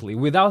instantly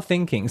without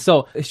thinking.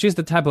 So she's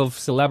the type of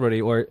celebrity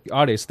or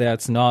artist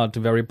that's not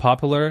very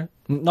popular,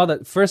 not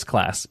at first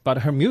class, but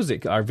her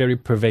music are very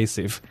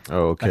pervasive.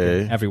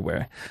 Okay. Like,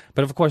 everywhere.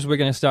 But of course, we're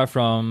going to start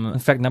from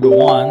fact number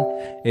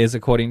 1 is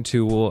according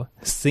to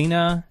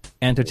Sina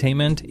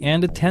Entertainment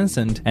and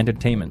Tencent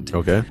Entertainment.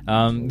 Okay.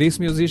 This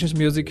musician's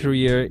music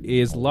career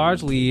is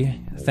largely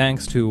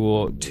thanks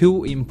to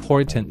 2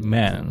 important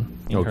men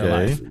in her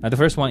life. The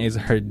first one is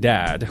her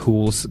dad,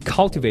 who's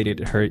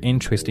cultivated her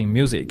interest in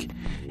music.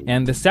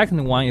 And the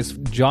second one is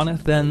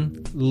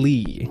Jonathan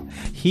Lee.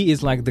 He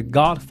is like the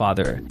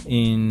godfather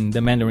in the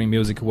Mandarin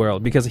music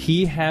world because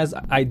he has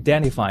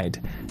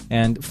identified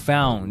and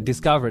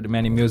discovered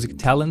many music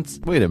talents.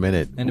 Wait a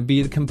minute. And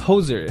be the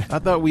composer. I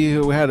thought we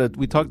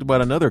talked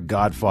about another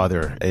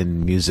godfather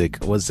in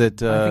music. Was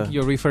it? I think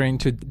you're referring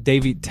to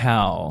David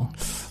Tao.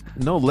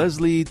 No,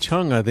 Leslie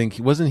Chung, I think.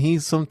 Wasn't he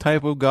some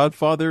type of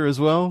godfather as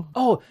well?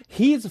 Oh,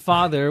 his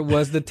father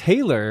was the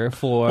tailor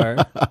for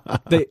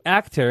the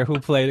actor who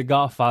played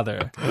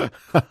Godfather.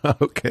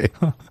 Okay.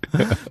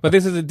 But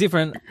this is a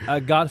different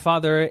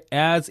godfather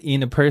as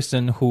in a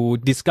person who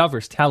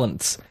discovers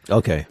talents.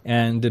 Okay.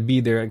 And be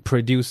their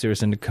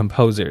producers and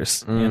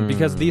composers. And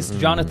because this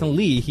Jonathan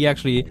Lee, he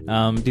actually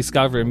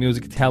discovered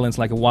music talents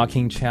like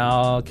Joaquin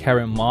Chow,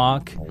 Karen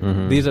Mock.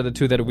 These are the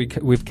 2 that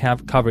we've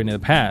covered in the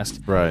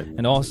past. Right.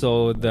 And also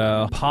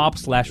the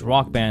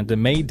pop/rock band, the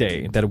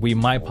Mayday, that we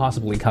might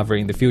possibly cover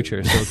in the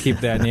future. So keep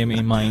that name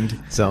in mind.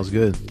 Sounds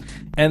good.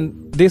 And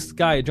this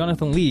guy,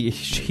 Jonathan Lee,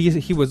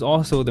 he was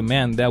also the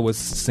man that was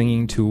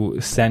singing to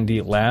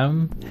Sandy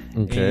Lam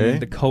in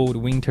the cold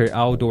winter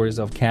outdoors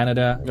of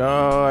Canada.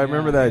 Oh, I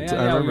remember that.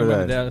 I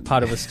remember that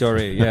part of the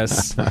story,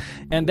 yes.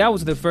 And that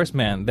was the first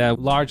man that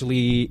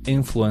largely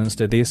influenced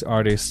this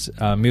artist's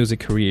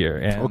music career.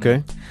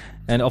 And,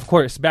 And of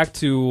course, back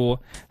to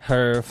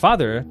her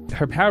father,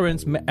 her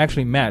parents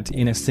actually met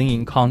in a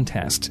singing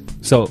contest.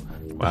 So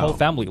the whole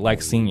family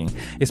likes singing,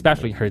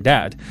 especially her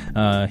dad.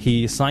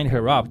 He signed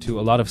her up to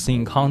a lot of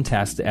singing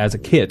contests as a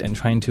kid and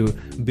trying to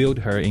build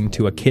her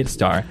into a kid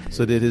star.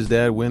 So did his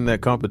dad win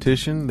that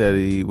competition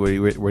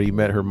where he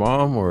met her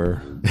mom,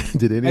 or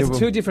did any of them? It's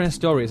 2 different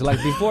stories. Like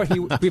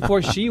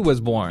before she was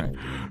born,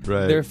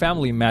 their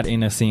family met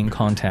in a singing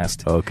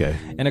contest. Okay.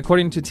 And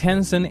according to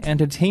Tencent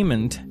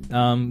Entertainment,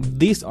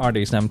 this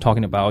artist I'm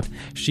talking about,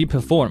 she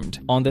performed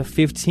on the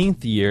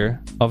 15th year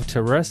of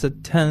Teresa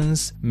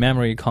Ten's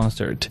memory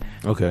concert.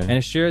 Okay.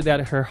 And shared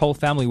that her whole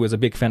family was a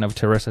big fan of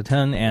Teresa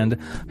Ten, and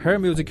her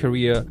music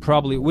career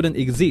probably wouldn't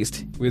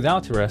exist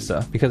without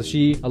Teresa, because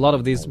a lot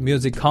of these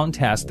music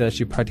contests that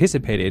she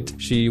participated,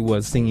 she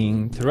was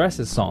singing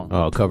Teresa's song.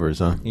 Oh, covers,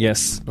 huh?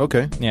 Yes.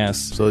 Okay. Yes.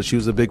 So she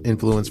was a big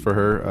influence for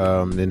her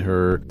in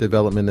her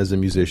development as a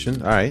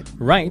musician. All right.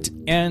 Right.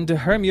 And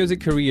her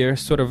music career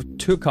sort of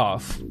took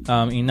off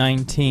in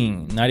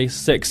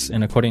 1996,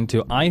 and according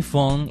to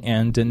iPhone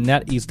and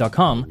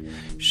NetEase.com,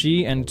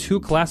 she and 2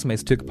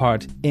 classmates took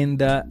part in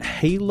the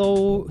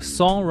Halo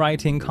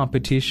songwriting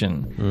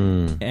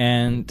competition.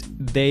 And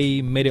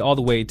they made it all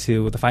the way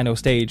to the final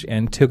stage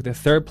and took the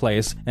 3rd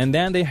place. And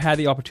then they had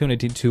the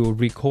opportunity to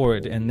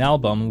record an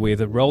album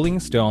with Rolling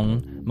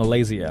Stone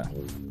Malaysia.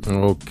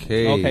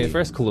 Okay,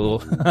 first clue.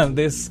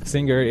 This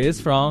singer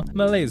is from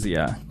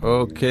Malaysia.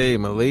 Okay,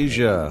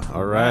 Malaysia.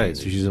 All right.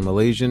 So she's a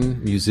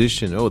Malaysian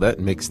musician. Oh, that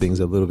makes things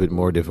a little bit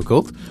more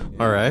difficult.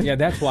 All right. Yeah,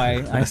 that's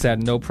why I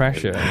said no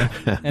pressure.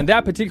 And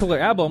that particular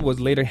album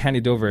was later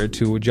handed over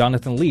to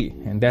Jonathan Lee.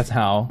 And that's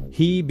how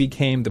he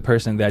became the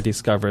person that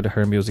discovered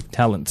her music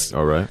talents.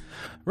 All right.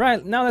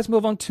 Right, now let's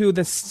move on to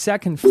the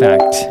second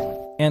fact.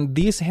 And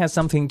this has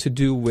something to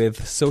do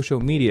with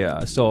social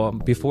media. So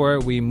before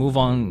we move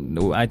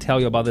on, I tell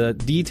you about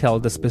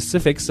the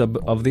specifics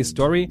of this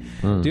story.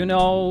 Do you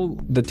know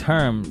the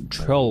term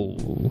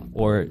troll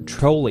or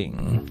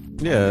trolling?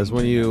 Yeah, it's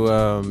when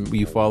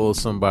you follow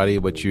somebody,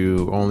 but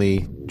you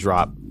only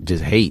drop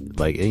just hate.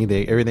 Like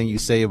everything you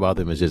say about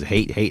them is just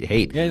hate.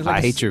 Yeah, it's like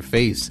I hate your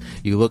face.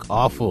 You look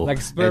awful.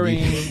 Like spurring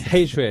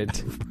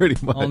hatred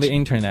pretty much on the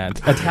internet,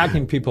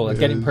 attacking people,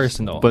 getting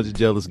personal. bunch of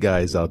jealous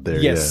guys out there.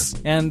 Yes,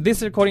 and this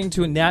is according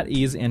to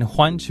NetEase and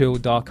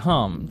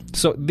Huanqiu.com.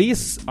 So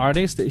this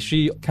artist,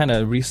 she kind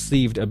of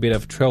received a bit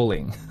of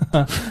trolling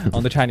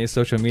on the Chinese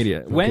social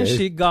media. When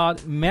she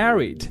got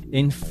married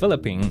in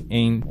Philippines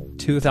in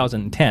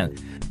 2010,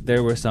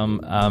 there were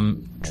some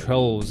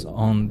trolls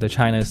on the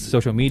China's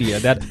social media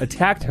that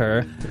attacked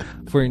her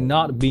for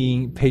not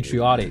being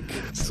patriotic.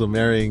 So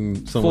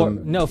marrying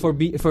someone.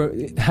 For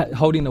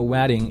holding a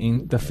wedding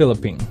in the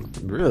Philippines.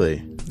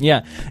 Really?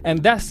 Yeah,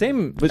 and that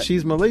same. But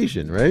she's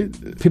Malaysian, right?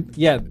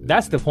 Yeah,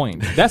 that's the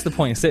point. That's the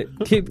point. So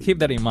keep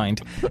that in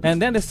mind.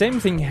 And then the same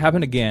thing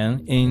happened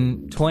again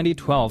in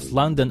 2012's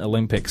London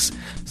Olympics.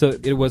 So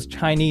it was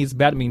Chinese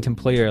badminton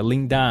player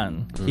Lin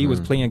Dan. He was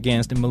playing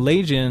against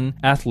Malaysian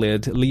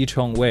athlete Lee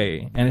Chong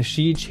Wei, and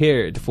she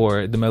cheered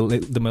for the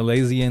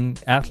Malaysian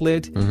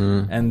athlete.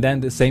 And then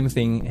the same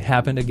thing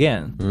happened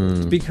again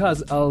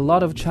because a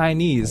lot of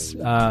Chinese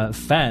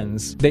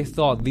fans, they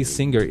thought this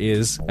singer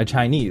is a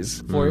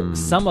Chinese. For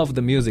some of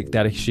the music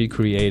that she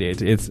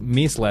created, it's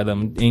misled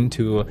them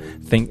into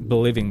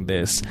believing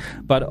this.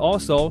 But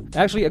also,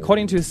 actually,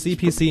 according to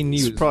CPC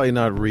News, It's probably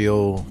not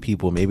real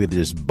people. Maybe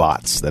they're just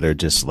bots that are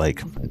just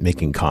like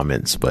making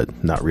comments,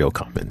 but not real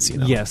comments.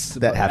 yes,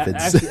 that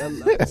happens.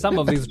 Actually, some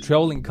of these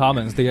trolling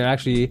comments, they are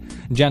actually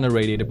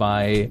generated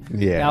by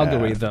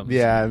algorithms.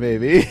 Yeah,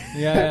 maybe.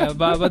 Yeah,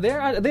 but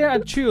there are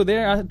true.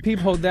 There are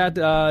people that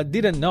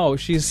didn't know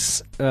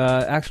she's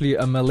actually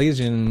a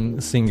Malaysian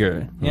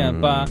singer. Yeah,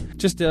 but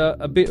just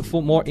a bit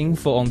for more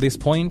info on this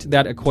point.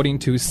 That according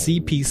to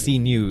CPC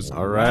News.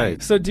 All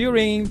right. So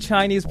during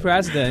Chinese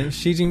President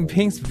Xi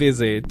Jinping's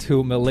visit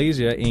to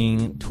Malaysia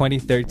in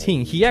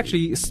 2013, he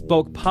actually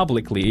spoke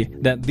publicly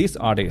that this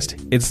artist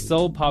is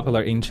so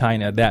popular in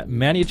China that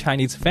many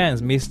Chinese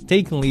fans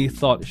mistakenly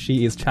thought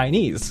she is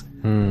Chinese.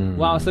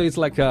 Wow, so it's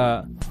like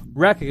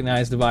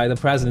recognized by the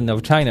president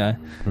of China.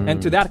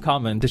 And to that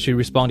comment, she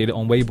responded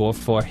on Weibo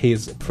for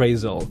his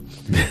appraisal.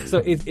 So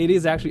it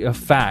is actually a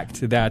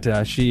fact that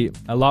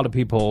a lot of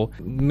people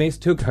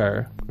mistook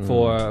her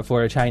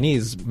for a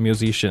Chinese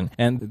musician,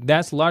 and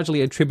that's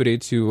largely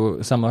attributed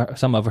to some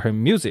of her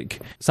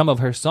music. Some of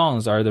her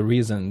songs are the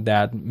reason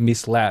that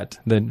misled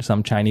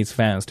some Chinese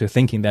fans to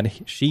thinking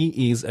that she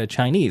is a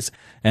Chinese,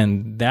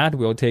 and that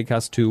will take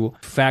us to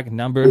fact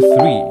number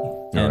 3.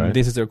 And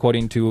this is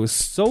according to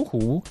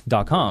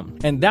Sohu.com.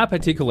 And that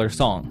particular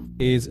song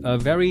is a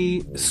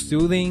very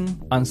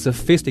soothing,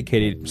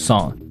 unsophisticated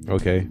song.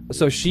 Okay.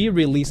 So she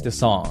released the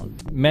song.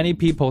 Many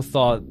people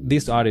thought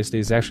this artist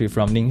is actually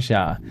from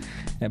Ningxia,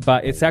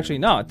 but it's actually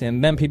not.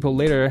 And then people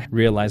later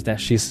realized that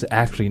she's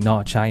actually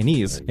not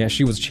Chinese. Yeah,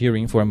 she was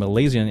cheering for a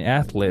Malaysian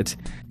athlete.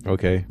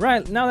 Okay.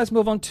 Right, now let's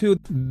move on to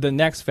the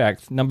next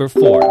fact, number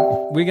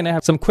 4. We're going to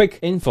have some quick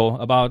info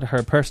about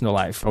her personal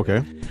life.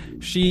 Okay.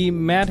 She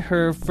met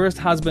her first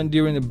husband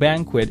during a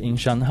banquet in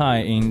Shanghai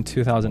in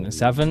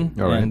 2007.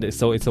 All right. And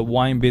so it's a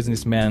wine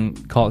businessman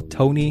called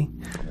Tony.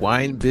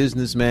 Wine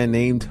businessman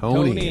named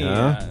Tony.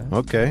 Huh? Yeah.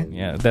 Okay.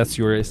 Yeah, that's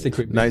your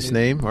secret business. Nice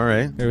name. All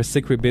right. There's a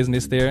secret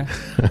business there.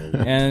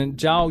 And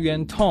Zhao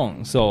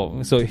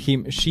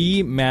Yuantong.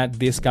 She met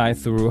this guy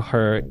through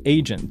her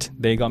agent.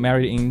 They got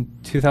married in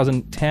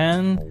 2010.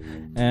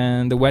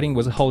 And the wedding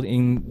was held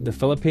in the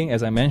Philippines,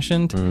 as I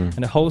mentioned,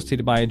 and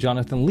hosted by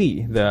Jonathan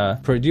Lee, the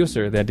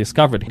producer that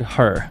discovered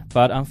her.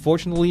 But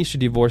unfortunately, she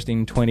divorced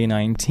in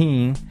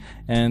 2019,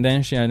 and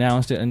then she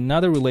announced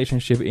another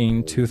relationship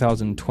in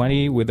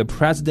 2020 with the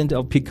president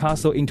of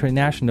Picasso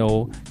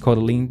International called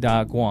Lin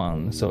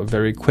Da-guan. So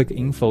very quick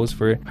infos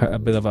for her, a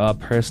bit of a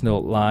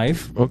personal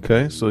life.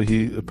 Okay, so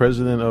he the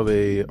president of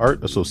a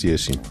art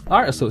association.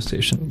 Art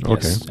association,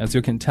 yes. Okay. As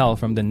you can tell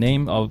from the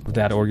name of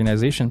that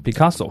organization,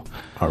 Picasso.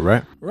 All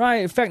right.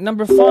 Right, fact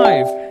number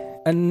 5.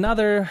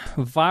 Another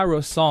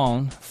viral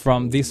song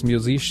from this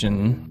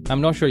musician.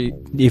 I'm not sure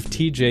if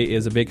TJ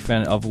is a big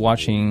fan of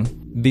watching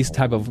these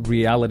type of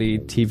reality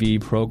TV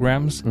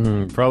programs.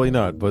 Probably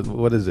not, but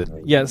what is it?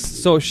 Yes,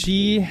 so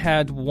she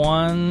had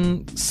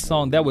one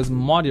song that was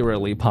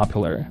moderately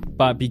popular,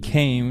 but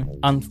became,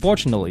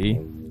 unfortunately,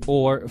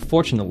 or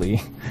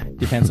fortunately,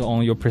 depends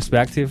on your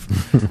perspective,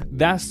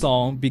 that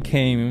song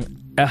became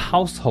a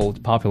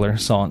household popular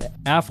song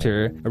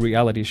after a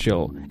reality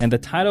show. And the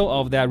title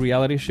of that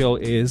reality show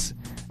is,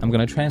 I'm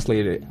going to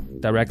translate it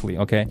directly,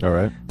 okay? All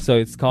right. So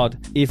it's called,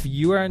 If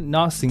You Are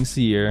Not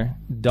Sincere,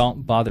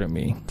 Don't Bother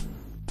Me.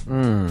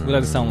 What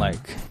does it sound like?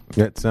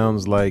 That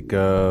sounds like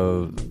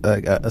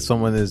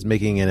someone is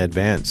making an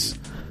advance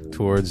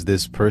towards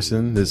this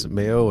person, this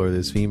male or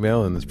this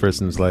female, and this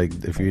person's like,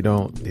 if you're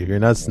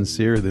not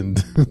sincere, then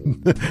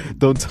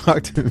don't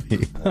talk to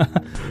me.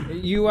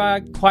 You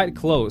are quite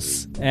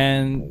close,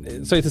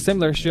 and so it's a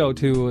similar show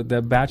to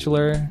The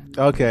Bachelor.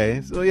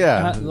 Okay, so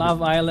yeah,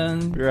 Love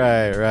Island.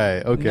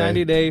 right, okay.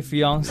 90 Day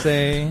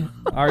Fiancé.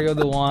 Are You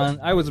the One?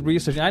 I was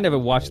researching. I never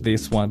watched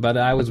this one, but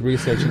I was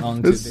researching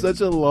on It's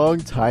such a long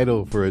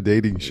title for a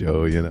dating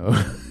show, you know.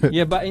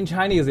 Yeah, but in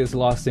Chinese it's a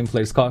lot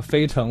simpler. It's called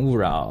非诚勿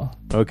扰.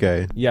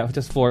 Okay. Yeah,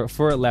 just four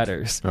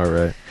letters. All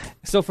right.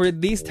 So for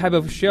these type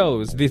of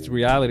shows, these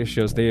reality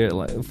shows, they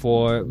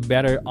for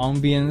better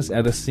ambience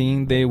at the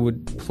scene, they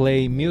would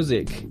play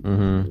music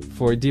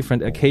for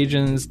different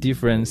occasions,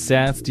 different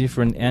sets,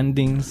 different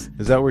endings.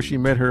 Is that where she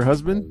met her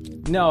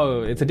husband?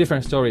 No, it's a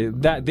different story.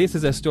 This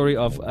is a story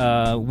of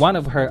one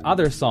of her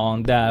other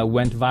songs that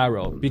went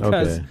viral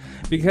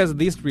because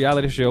this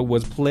reality show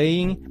was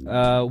playing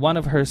one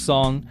of her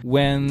song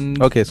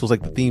when. Okay, so it's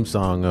like the theme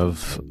song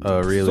of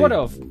really.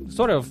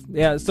 Sort of,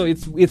 yeah. So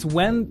it's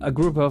when a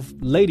group of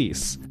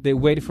ladies, they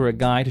wait for a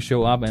guy to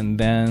show up, and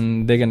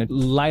then they're gonna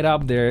light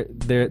up their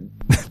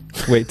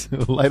wait,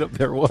 light up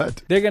their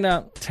what? They're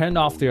gonna turn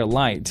off their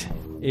light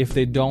if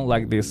they don't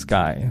like this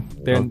guy.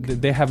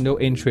 They have no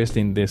interest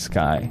in this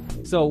guy.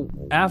 So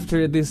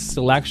after this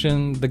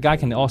selection, the guy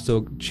can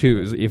also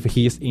choose if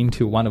he's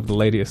into one of the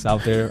ladies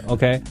out there,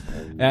 okay?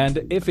 And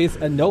if it's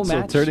a no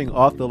match... So turning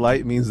off the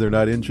light means they're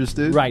not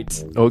interested?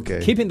 Right. Okay.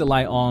 Keeping the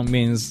light on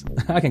means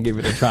I can give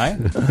it a try.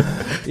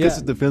 I guess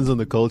it depends on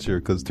the culture,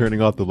 because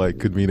turning off the light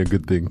could mean a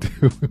good thing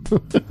too.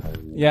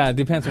 Yeah, it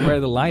depends on where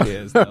the light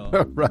is,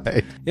 though.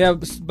 Right. Yeah,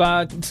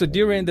 but so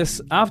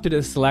after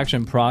the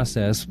selection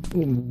process,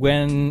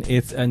 when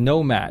it's a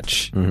no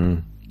match,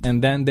 and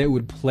then they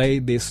would play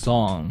this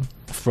song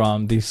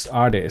from this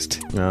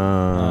artist. It's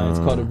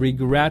called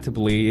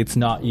Regrettably It's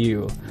Not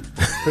You.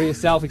 Pretty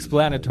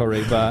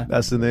self-explanatory, but...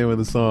 That's the name of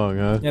the song,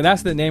 huh? Yeah,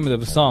 that's the name of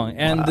the song.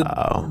 And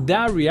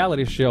that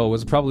reality show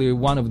was probably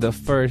one of the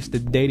first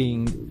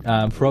dating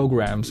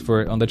programs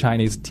on the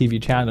Chinese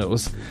TV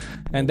channels.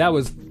 And that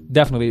was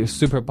definitely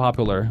super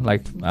popular,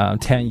 like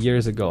 10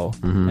 years ago.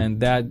 And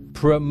that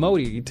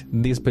promoted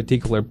this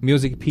particular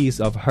music piece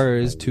of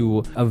hers to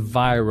a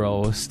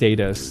viral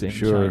status in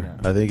China.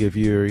 I think if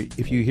you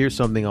hear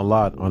something a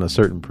lot on a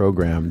certain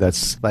program,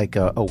 that's like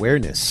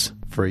awareness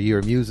for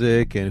your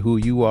music and who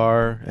you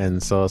are,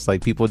 and so it's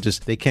like people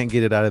they can't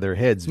get it out of their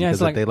heads because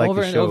it's like they like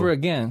over the and show. over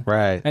again.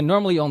 Right. And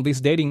normally on these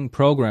dating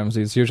programs,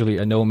 it's usually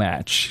a no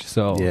match.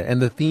 So yeah,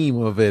 and the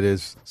theme of it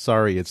is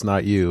sorry, it's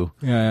not you.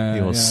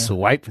 Yeah.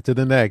 Swipe to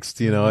the next.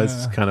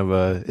 It's kind of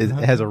it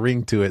has a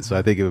ring to it, so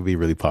I think it would be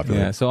really popular.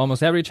 Yeah, so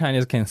almost every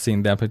Chinese can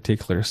sing that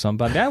particular song,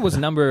 but that was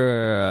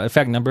number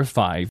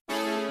 5.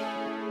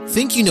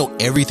 Think you know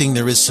everything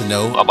there is to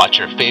know about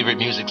your favorite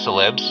music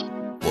celebs?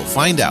 We'll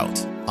find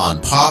out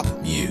on Pop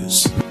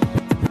Muse,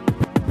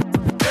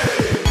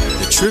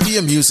 the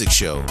trivia music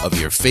show of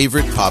your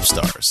favorite pop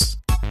stars.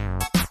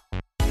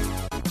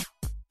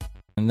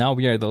 And now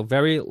we are the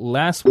very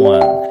last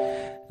one.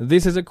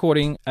 This is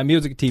according a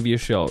music TV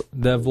show,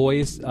 The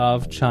Voice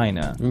of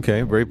China.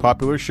 Okay, very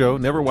popular show.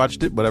 Never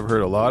watched it, but I've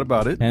heard a lot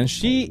about it. And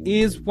she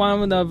is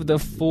one of the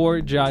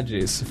 4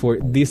 judges for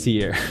this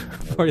year.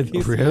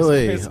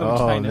 Really?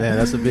 Oh, man,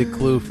 that's a big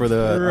clue for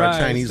our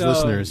Chinese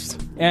listeners.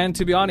 And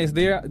to be honest,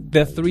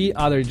 the 3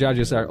 other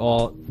judges are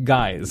all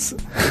guys.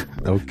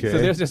 Okay. So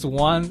there's just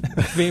one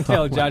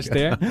female judge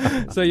there.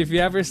 So if you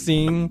ever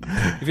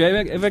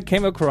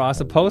came across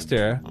a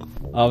poster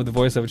of The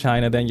Voice of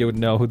China, then you would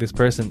know who this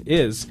person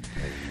is.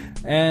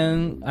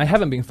 And I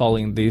haven't been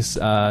following this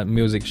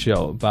music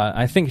show, but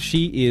I think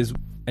she is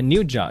a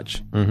new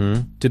judge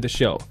to the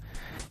show.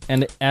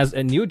 And as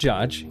a new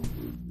judge,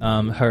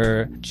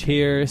 her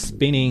chair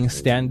spinning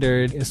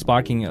standard is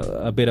sparking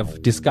a bit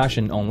of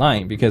discussion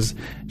online because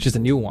she's a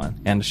new one,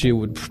 and she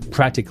would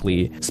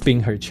practically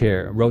spin her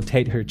chair,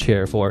 rotate her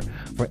chair for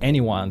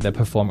anyone that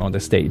perform on the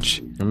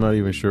stage. I'm not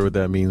even sure what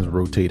that means,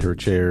 rotate her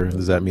chair.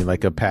 Does that mean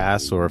like a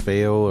pass or a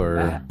fail?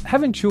 Or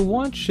haven't you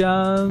watched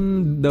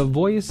The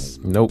Voice?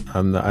 Nope,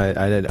 I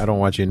don't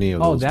watch any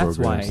of those programs.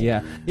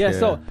 Why. Yeah.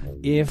 So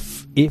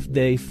if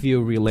they feel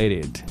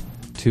related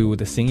to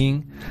the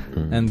singing,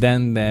 and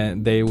then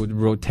they would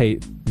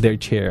rotate their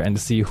chair and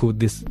see what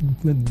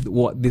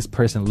this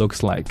person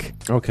looks like.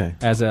 Okay.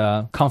 As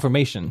a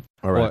confirmation.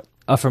 All right. Or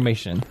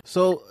affirmation.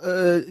 So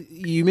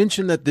you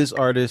mentioned that this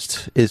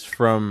artist is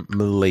from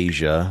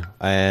Malaysia,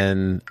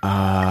 and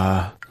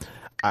I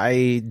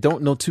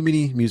don't know too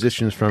many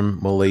musicians from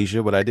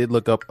Malaysia, but I did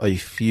look up a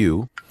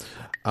few.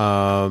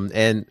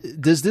 And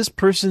does this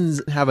person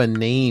have a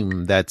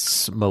name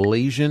that's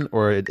Malaysian,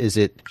 or is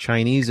it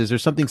Chinese? Is there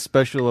something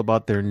special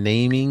about their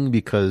naming?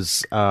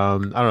 Because I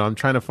don't know, I'm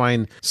trying to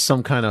find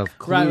some kind of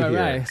clue here.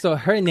 Right. So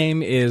her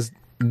name is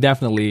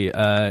definitely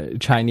a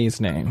Chinese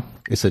name.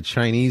 It's a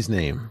Chinese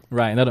name,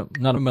 right?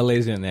 Not a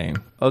Malaysian name.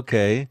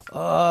 Okay.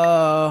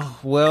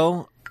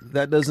 Well,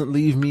 that doesn't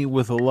leave me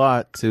with a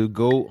lot to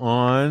go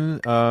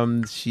on.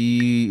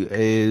 She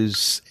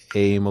is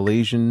a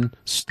Malaysian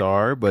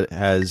star, but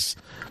has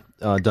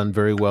done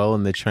very well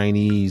in the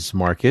Chinese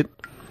market.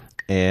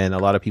 And a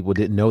lot of people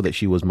didn't know that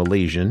she was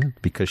Malaysian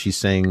because she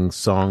sang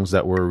songs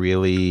that were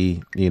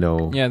really,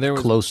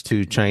 close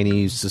to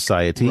Chinese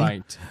society.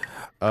 Right.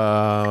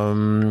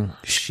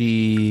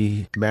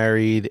 She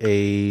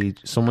married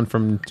someone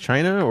from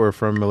China or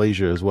from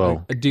Malaysia as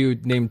well. A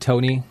dude named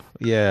Tony.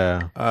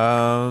 Yeah.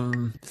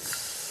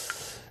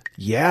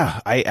 Yeah,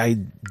 I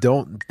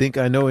don't think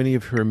I know any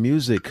of her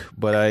music,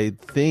 but I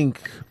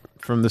think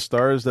from the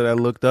stars that I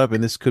looked up,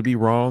 and this could be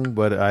wrong,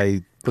 but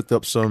I looked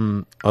up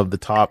some of the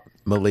top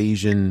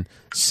Malaysian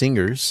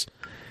singers,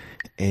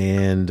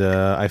 and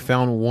I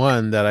found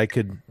one that I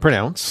could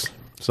pronounce.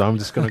 So I'm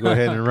just going to go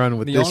ahead and run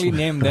with the this only one.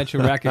 name that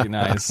you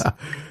recognize. I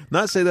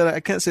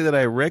can't say that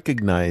I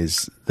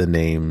recognize the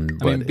name,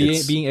 I but mean,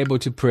 it's, being able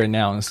to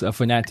pronounce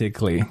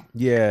phonetically.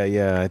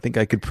 yeah, I think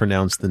I could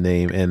pronounce the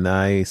name, and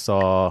I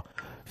saw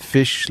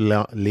Fish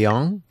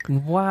Liang.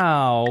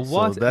 Wow,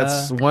 what? So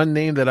that's one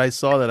name that I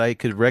saw that I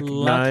could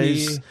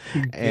recognize,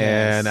 lucky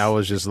and guess. I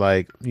was just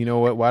like, you know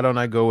what? Why don't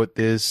I go with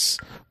this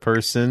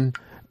person?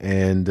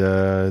 And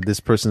this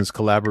person's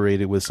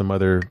collaborated with some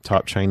other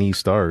top Chinese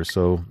stars,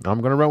 so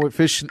I'm gonna run with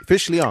Fish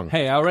Liang.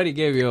 Hey, I already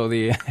gave you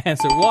the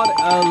answer. What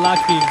a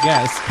lucky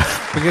guess.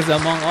 Because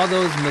among all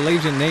those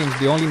Malaysian names,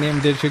 the only name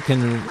that you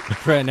can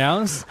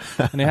pronounce,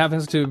 and it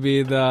happens to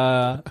be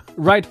the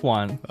right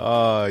one.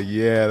 Oh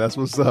yeah, that's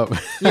what's up.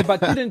 Yeah, but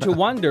didn't you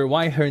wonder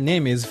why her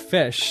name is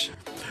Fish?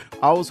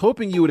 I was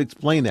hoping you would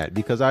explain that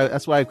because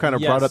that's why I kind of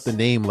brought up Yes. the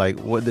name. Like,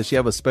 what does she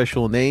have a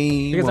special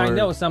name? Because I or-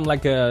 know some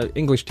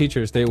English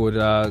teachers, they would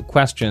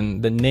question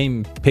the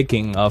name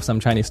picking of some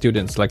Chinese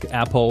students, like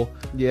Apple.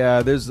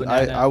 Yeah,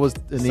 Banana, I was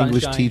an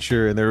English Sunshine.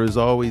 teacher, and there was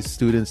always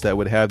students that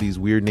would have these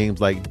weird names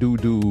like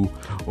Doo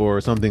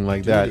or something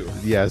like that.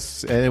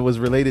 Yes, and it was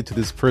related to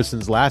this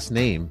person's last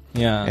name.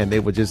 Yeah. And they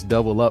would just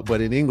double up,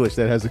 but in English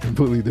that has a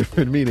completely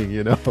different meaning,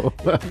 you know.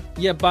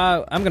 Yeah,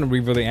 but I'm going to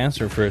reveal the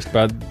answer first.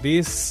 But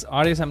this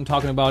artist I'm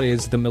talking about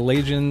is the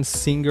Malaysian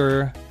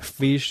singer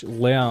Fish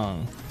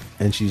Liang.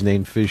 And she's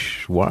named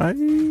Fish why?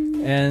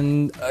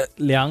 And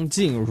Liang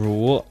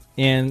Jingru.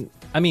 And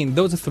I mean,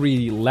 those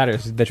three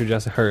letters that you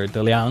just heard,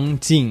 the Liang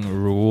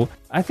Jingru,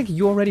 I think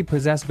you already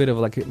possess a bit of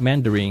like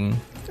Mandarin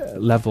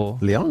level.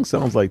 Liang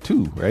sounds like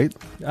two, right?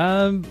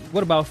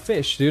 What about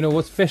fish? Do you know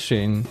what's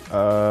fishing?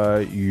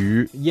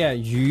 Yu. Yeah,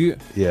 yu.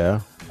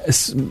 Yeah.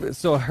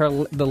 So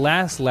the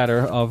last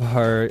letter of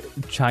her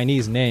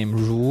Chinese name,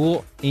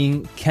 Ru,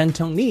 in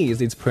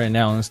Cantonese, it's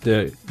pronounced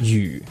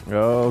yu.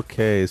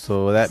 Okay,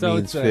 so that So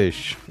means it's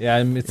fish. Yeah,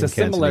 it's In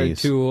similar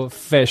Cantonese. to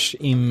fish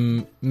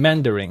in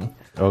Mandarin.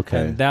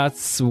 Okay. And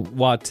that's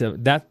what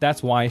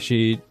that's why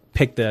she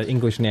picked the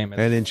English name.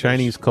 And in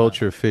Chinese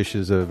culture, fish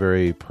is a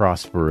very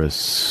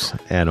prosperous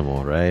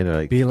animal, right?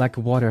 Like, Be like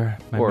water,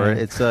 my or man.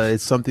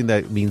 it's something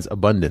that means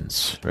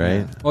abundance,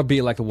 right? Or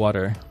be like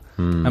water.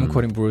 I'm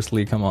quoting Bruce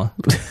Lee, come on.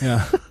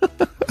 Yeah.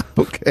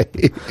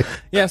 Okay.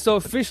 Yeah, so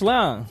Fish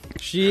Liang,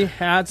 she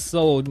had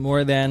sold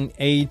more than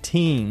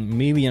 18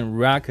 million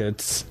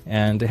records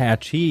and had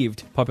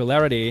achieved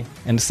popularity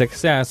and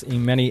success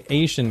in many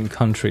Asian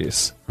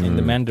countries in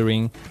the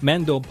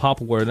Mando pop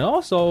world, and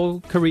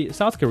also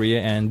South Korea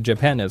and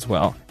Japan as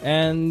well.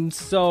 And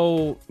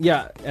so,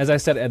 yeah, as I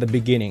said at the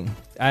beginning,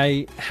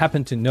 I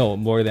happen to know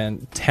more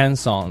than 10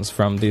 songs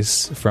from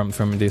this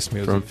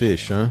music. From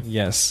fish, huh?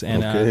 Yes,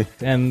 and Okay.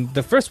 and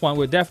the first one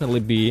would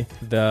definitely be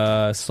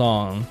the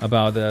song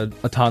about the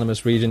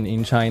autonomous region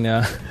in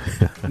China,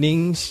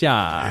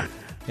 Ningxia.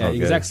 Yeah, Okay.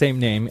 exact same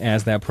name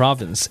as that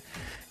province.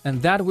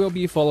 And that will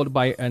be followed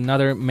by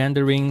another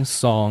Mandarin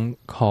song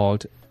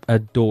called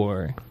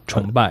Adore,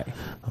 崇拜.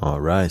 All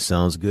right,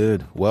 sounds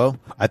good. Well,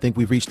 I think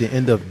we've reached the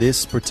end of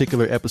this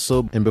particular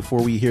episode. And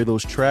before we hear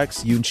those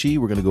tracks, Yoon Chi,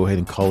 we're going to go ahead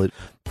and call it.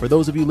 For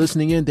those of you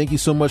listening in, thank you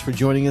so much for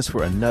joining us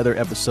for another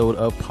episode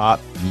of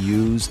Pop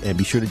News. And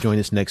be sure to join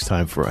us next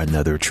time for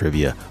another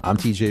trivia. I'm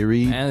TJ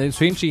Reed. And it's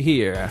Rinchi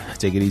here.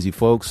 Take it easy,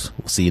 folks.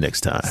 We'll see you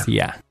next time.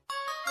 Yeah.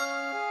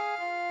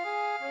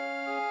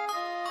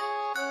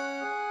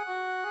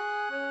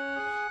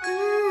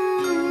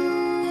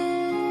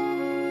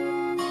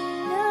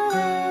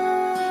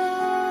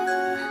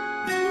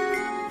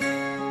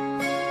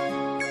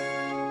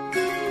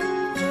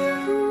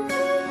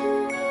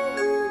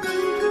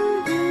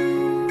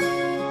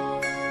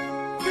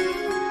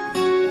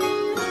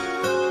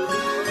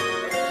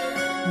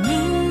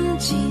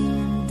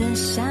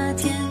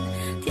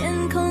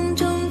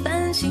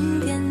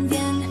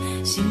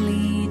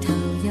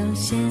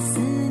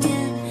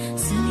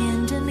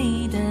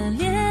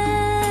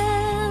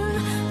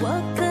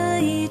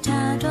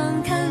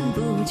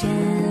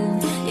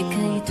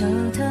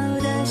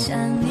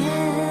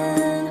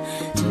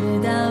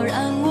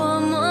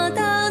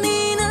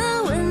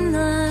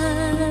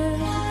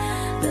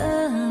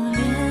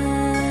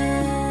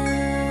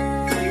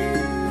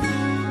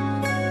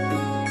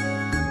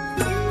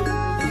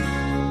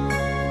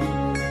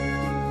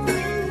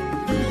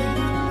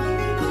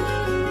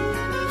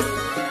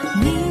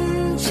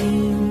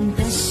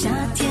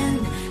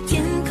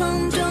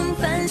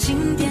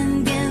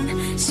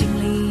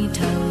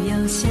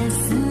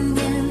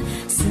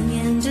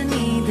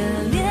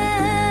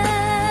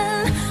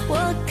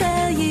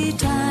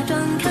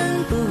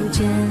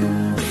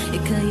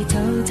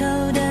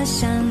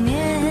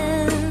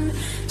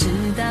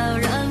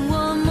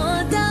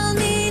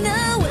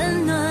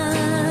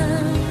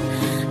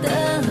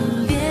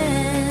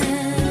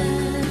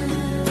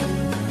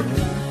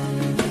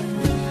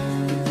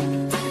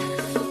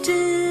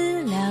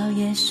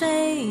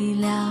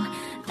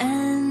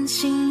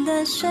 静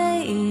地睡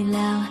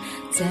了，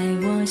在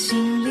我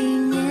心里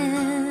面，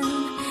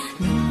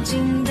宁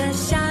静的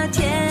夏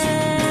天，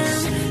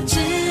知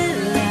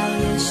了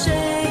也睡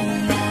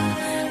了，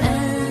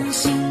安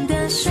心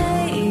的睡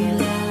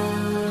了，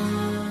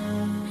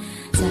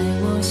在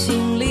我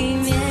心里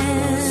面，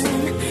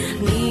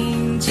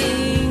宁静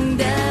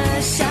的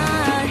夏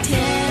天。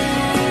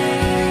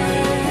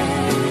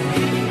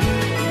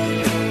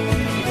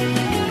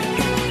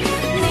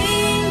宁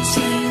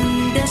静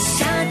的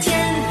夏天，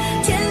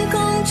天空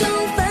中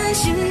繁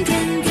星点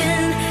点，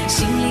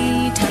心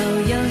里头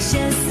有些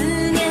思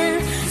念，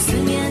思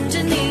念着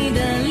你的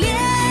脸。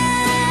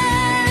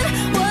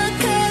我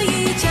可以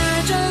假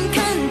装看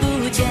不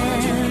见，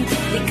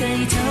也可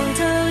以偷偷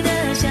的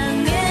想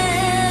念，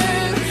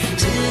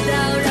直到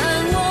让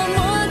我摸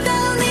到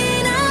你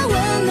那温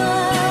暖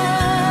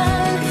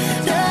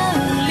的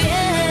脸。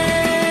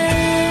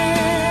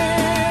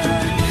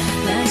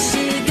那是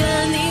个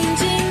宁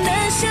静的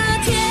夏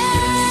天，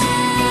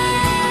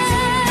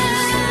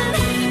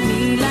你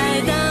来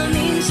到宁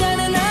夏的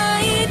那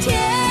一天，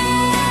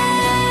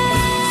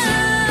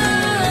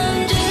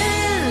知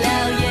了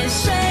也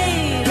睡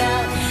了，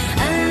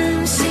安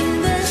心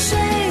的睡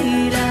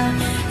了，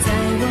在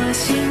我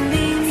心里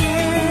面，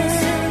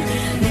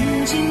宁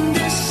静的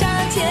夏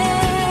天，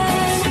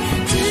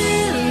知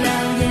了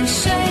也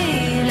睡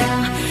了，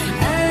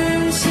安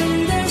心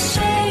的睡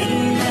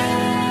了，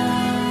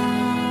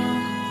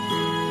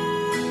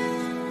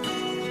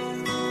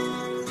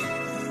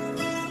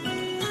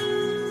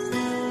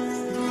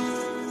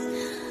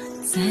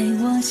在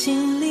我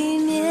心里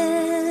面，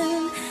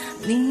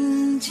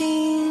宁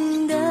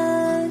静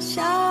的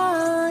夏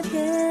天。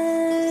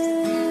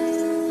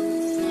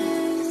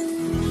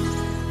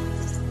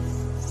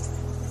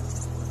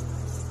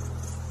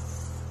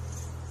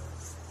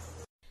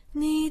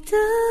你的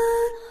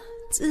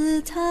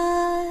姿态，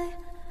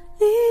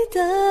你的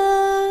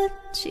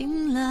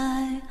青睐，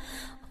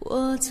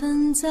我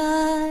存在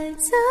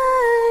在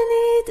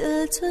你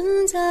的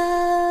存在。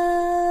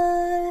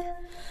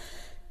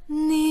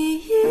你以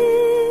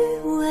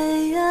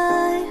为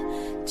爱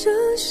就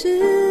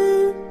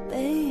是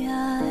被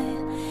爱，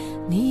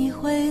你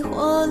挥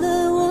霍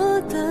了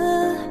我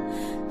的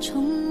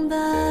崇拜。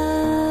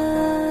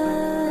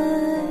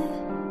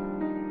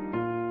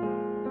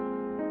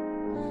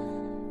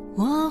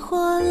我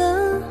活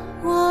了，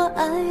我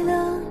爱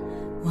了，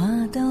我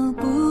都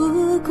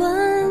不管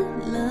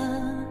了，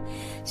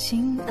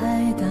心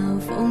爱到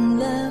疯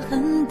了，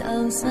恨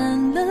到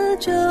散了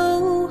就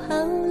好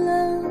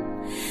了，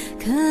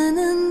可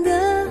能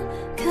的，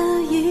可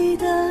以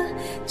的，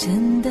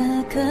真的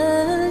可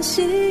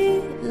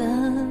惜了，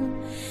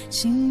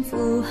幸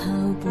福好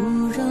不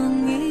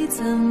容易，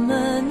怎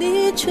么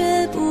你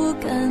却不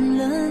干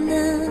了呢？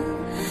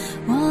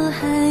我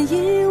还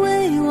以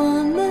为我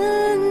们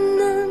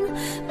能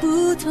不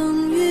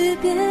同于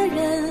别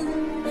人，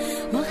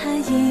我还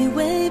以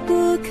为不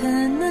可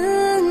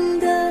能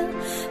的，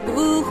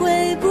不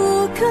会不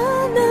可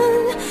能，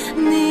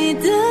你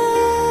的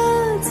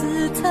姿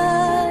态，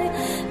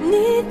你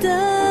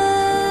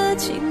的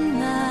青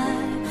睐，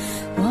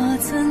我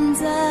存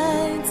在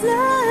在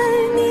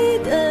你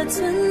的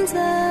存在。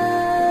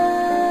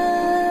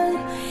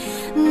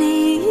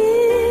你以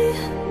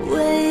为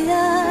爱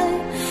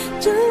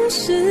就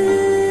是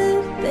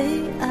被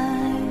爱，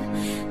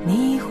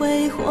你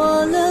挥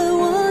霍了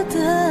我的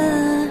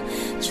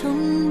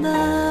崇拜。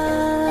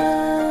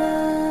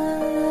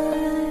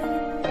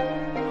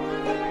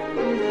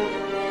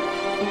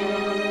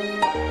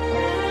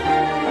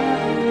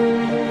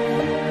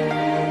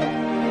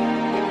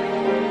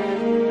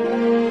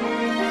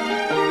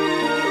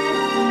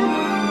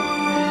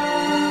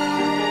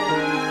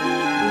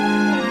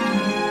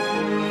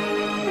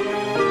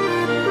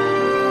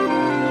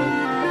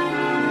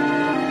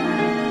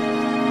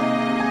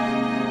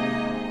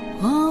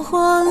我活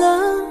了，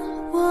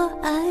我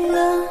爱了，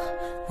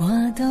我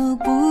都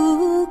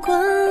不管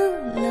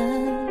了，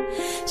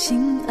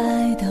心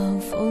爱到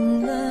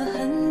疯了，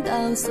恨到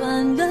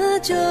算了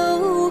就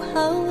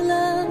好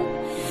了，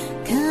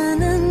可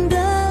能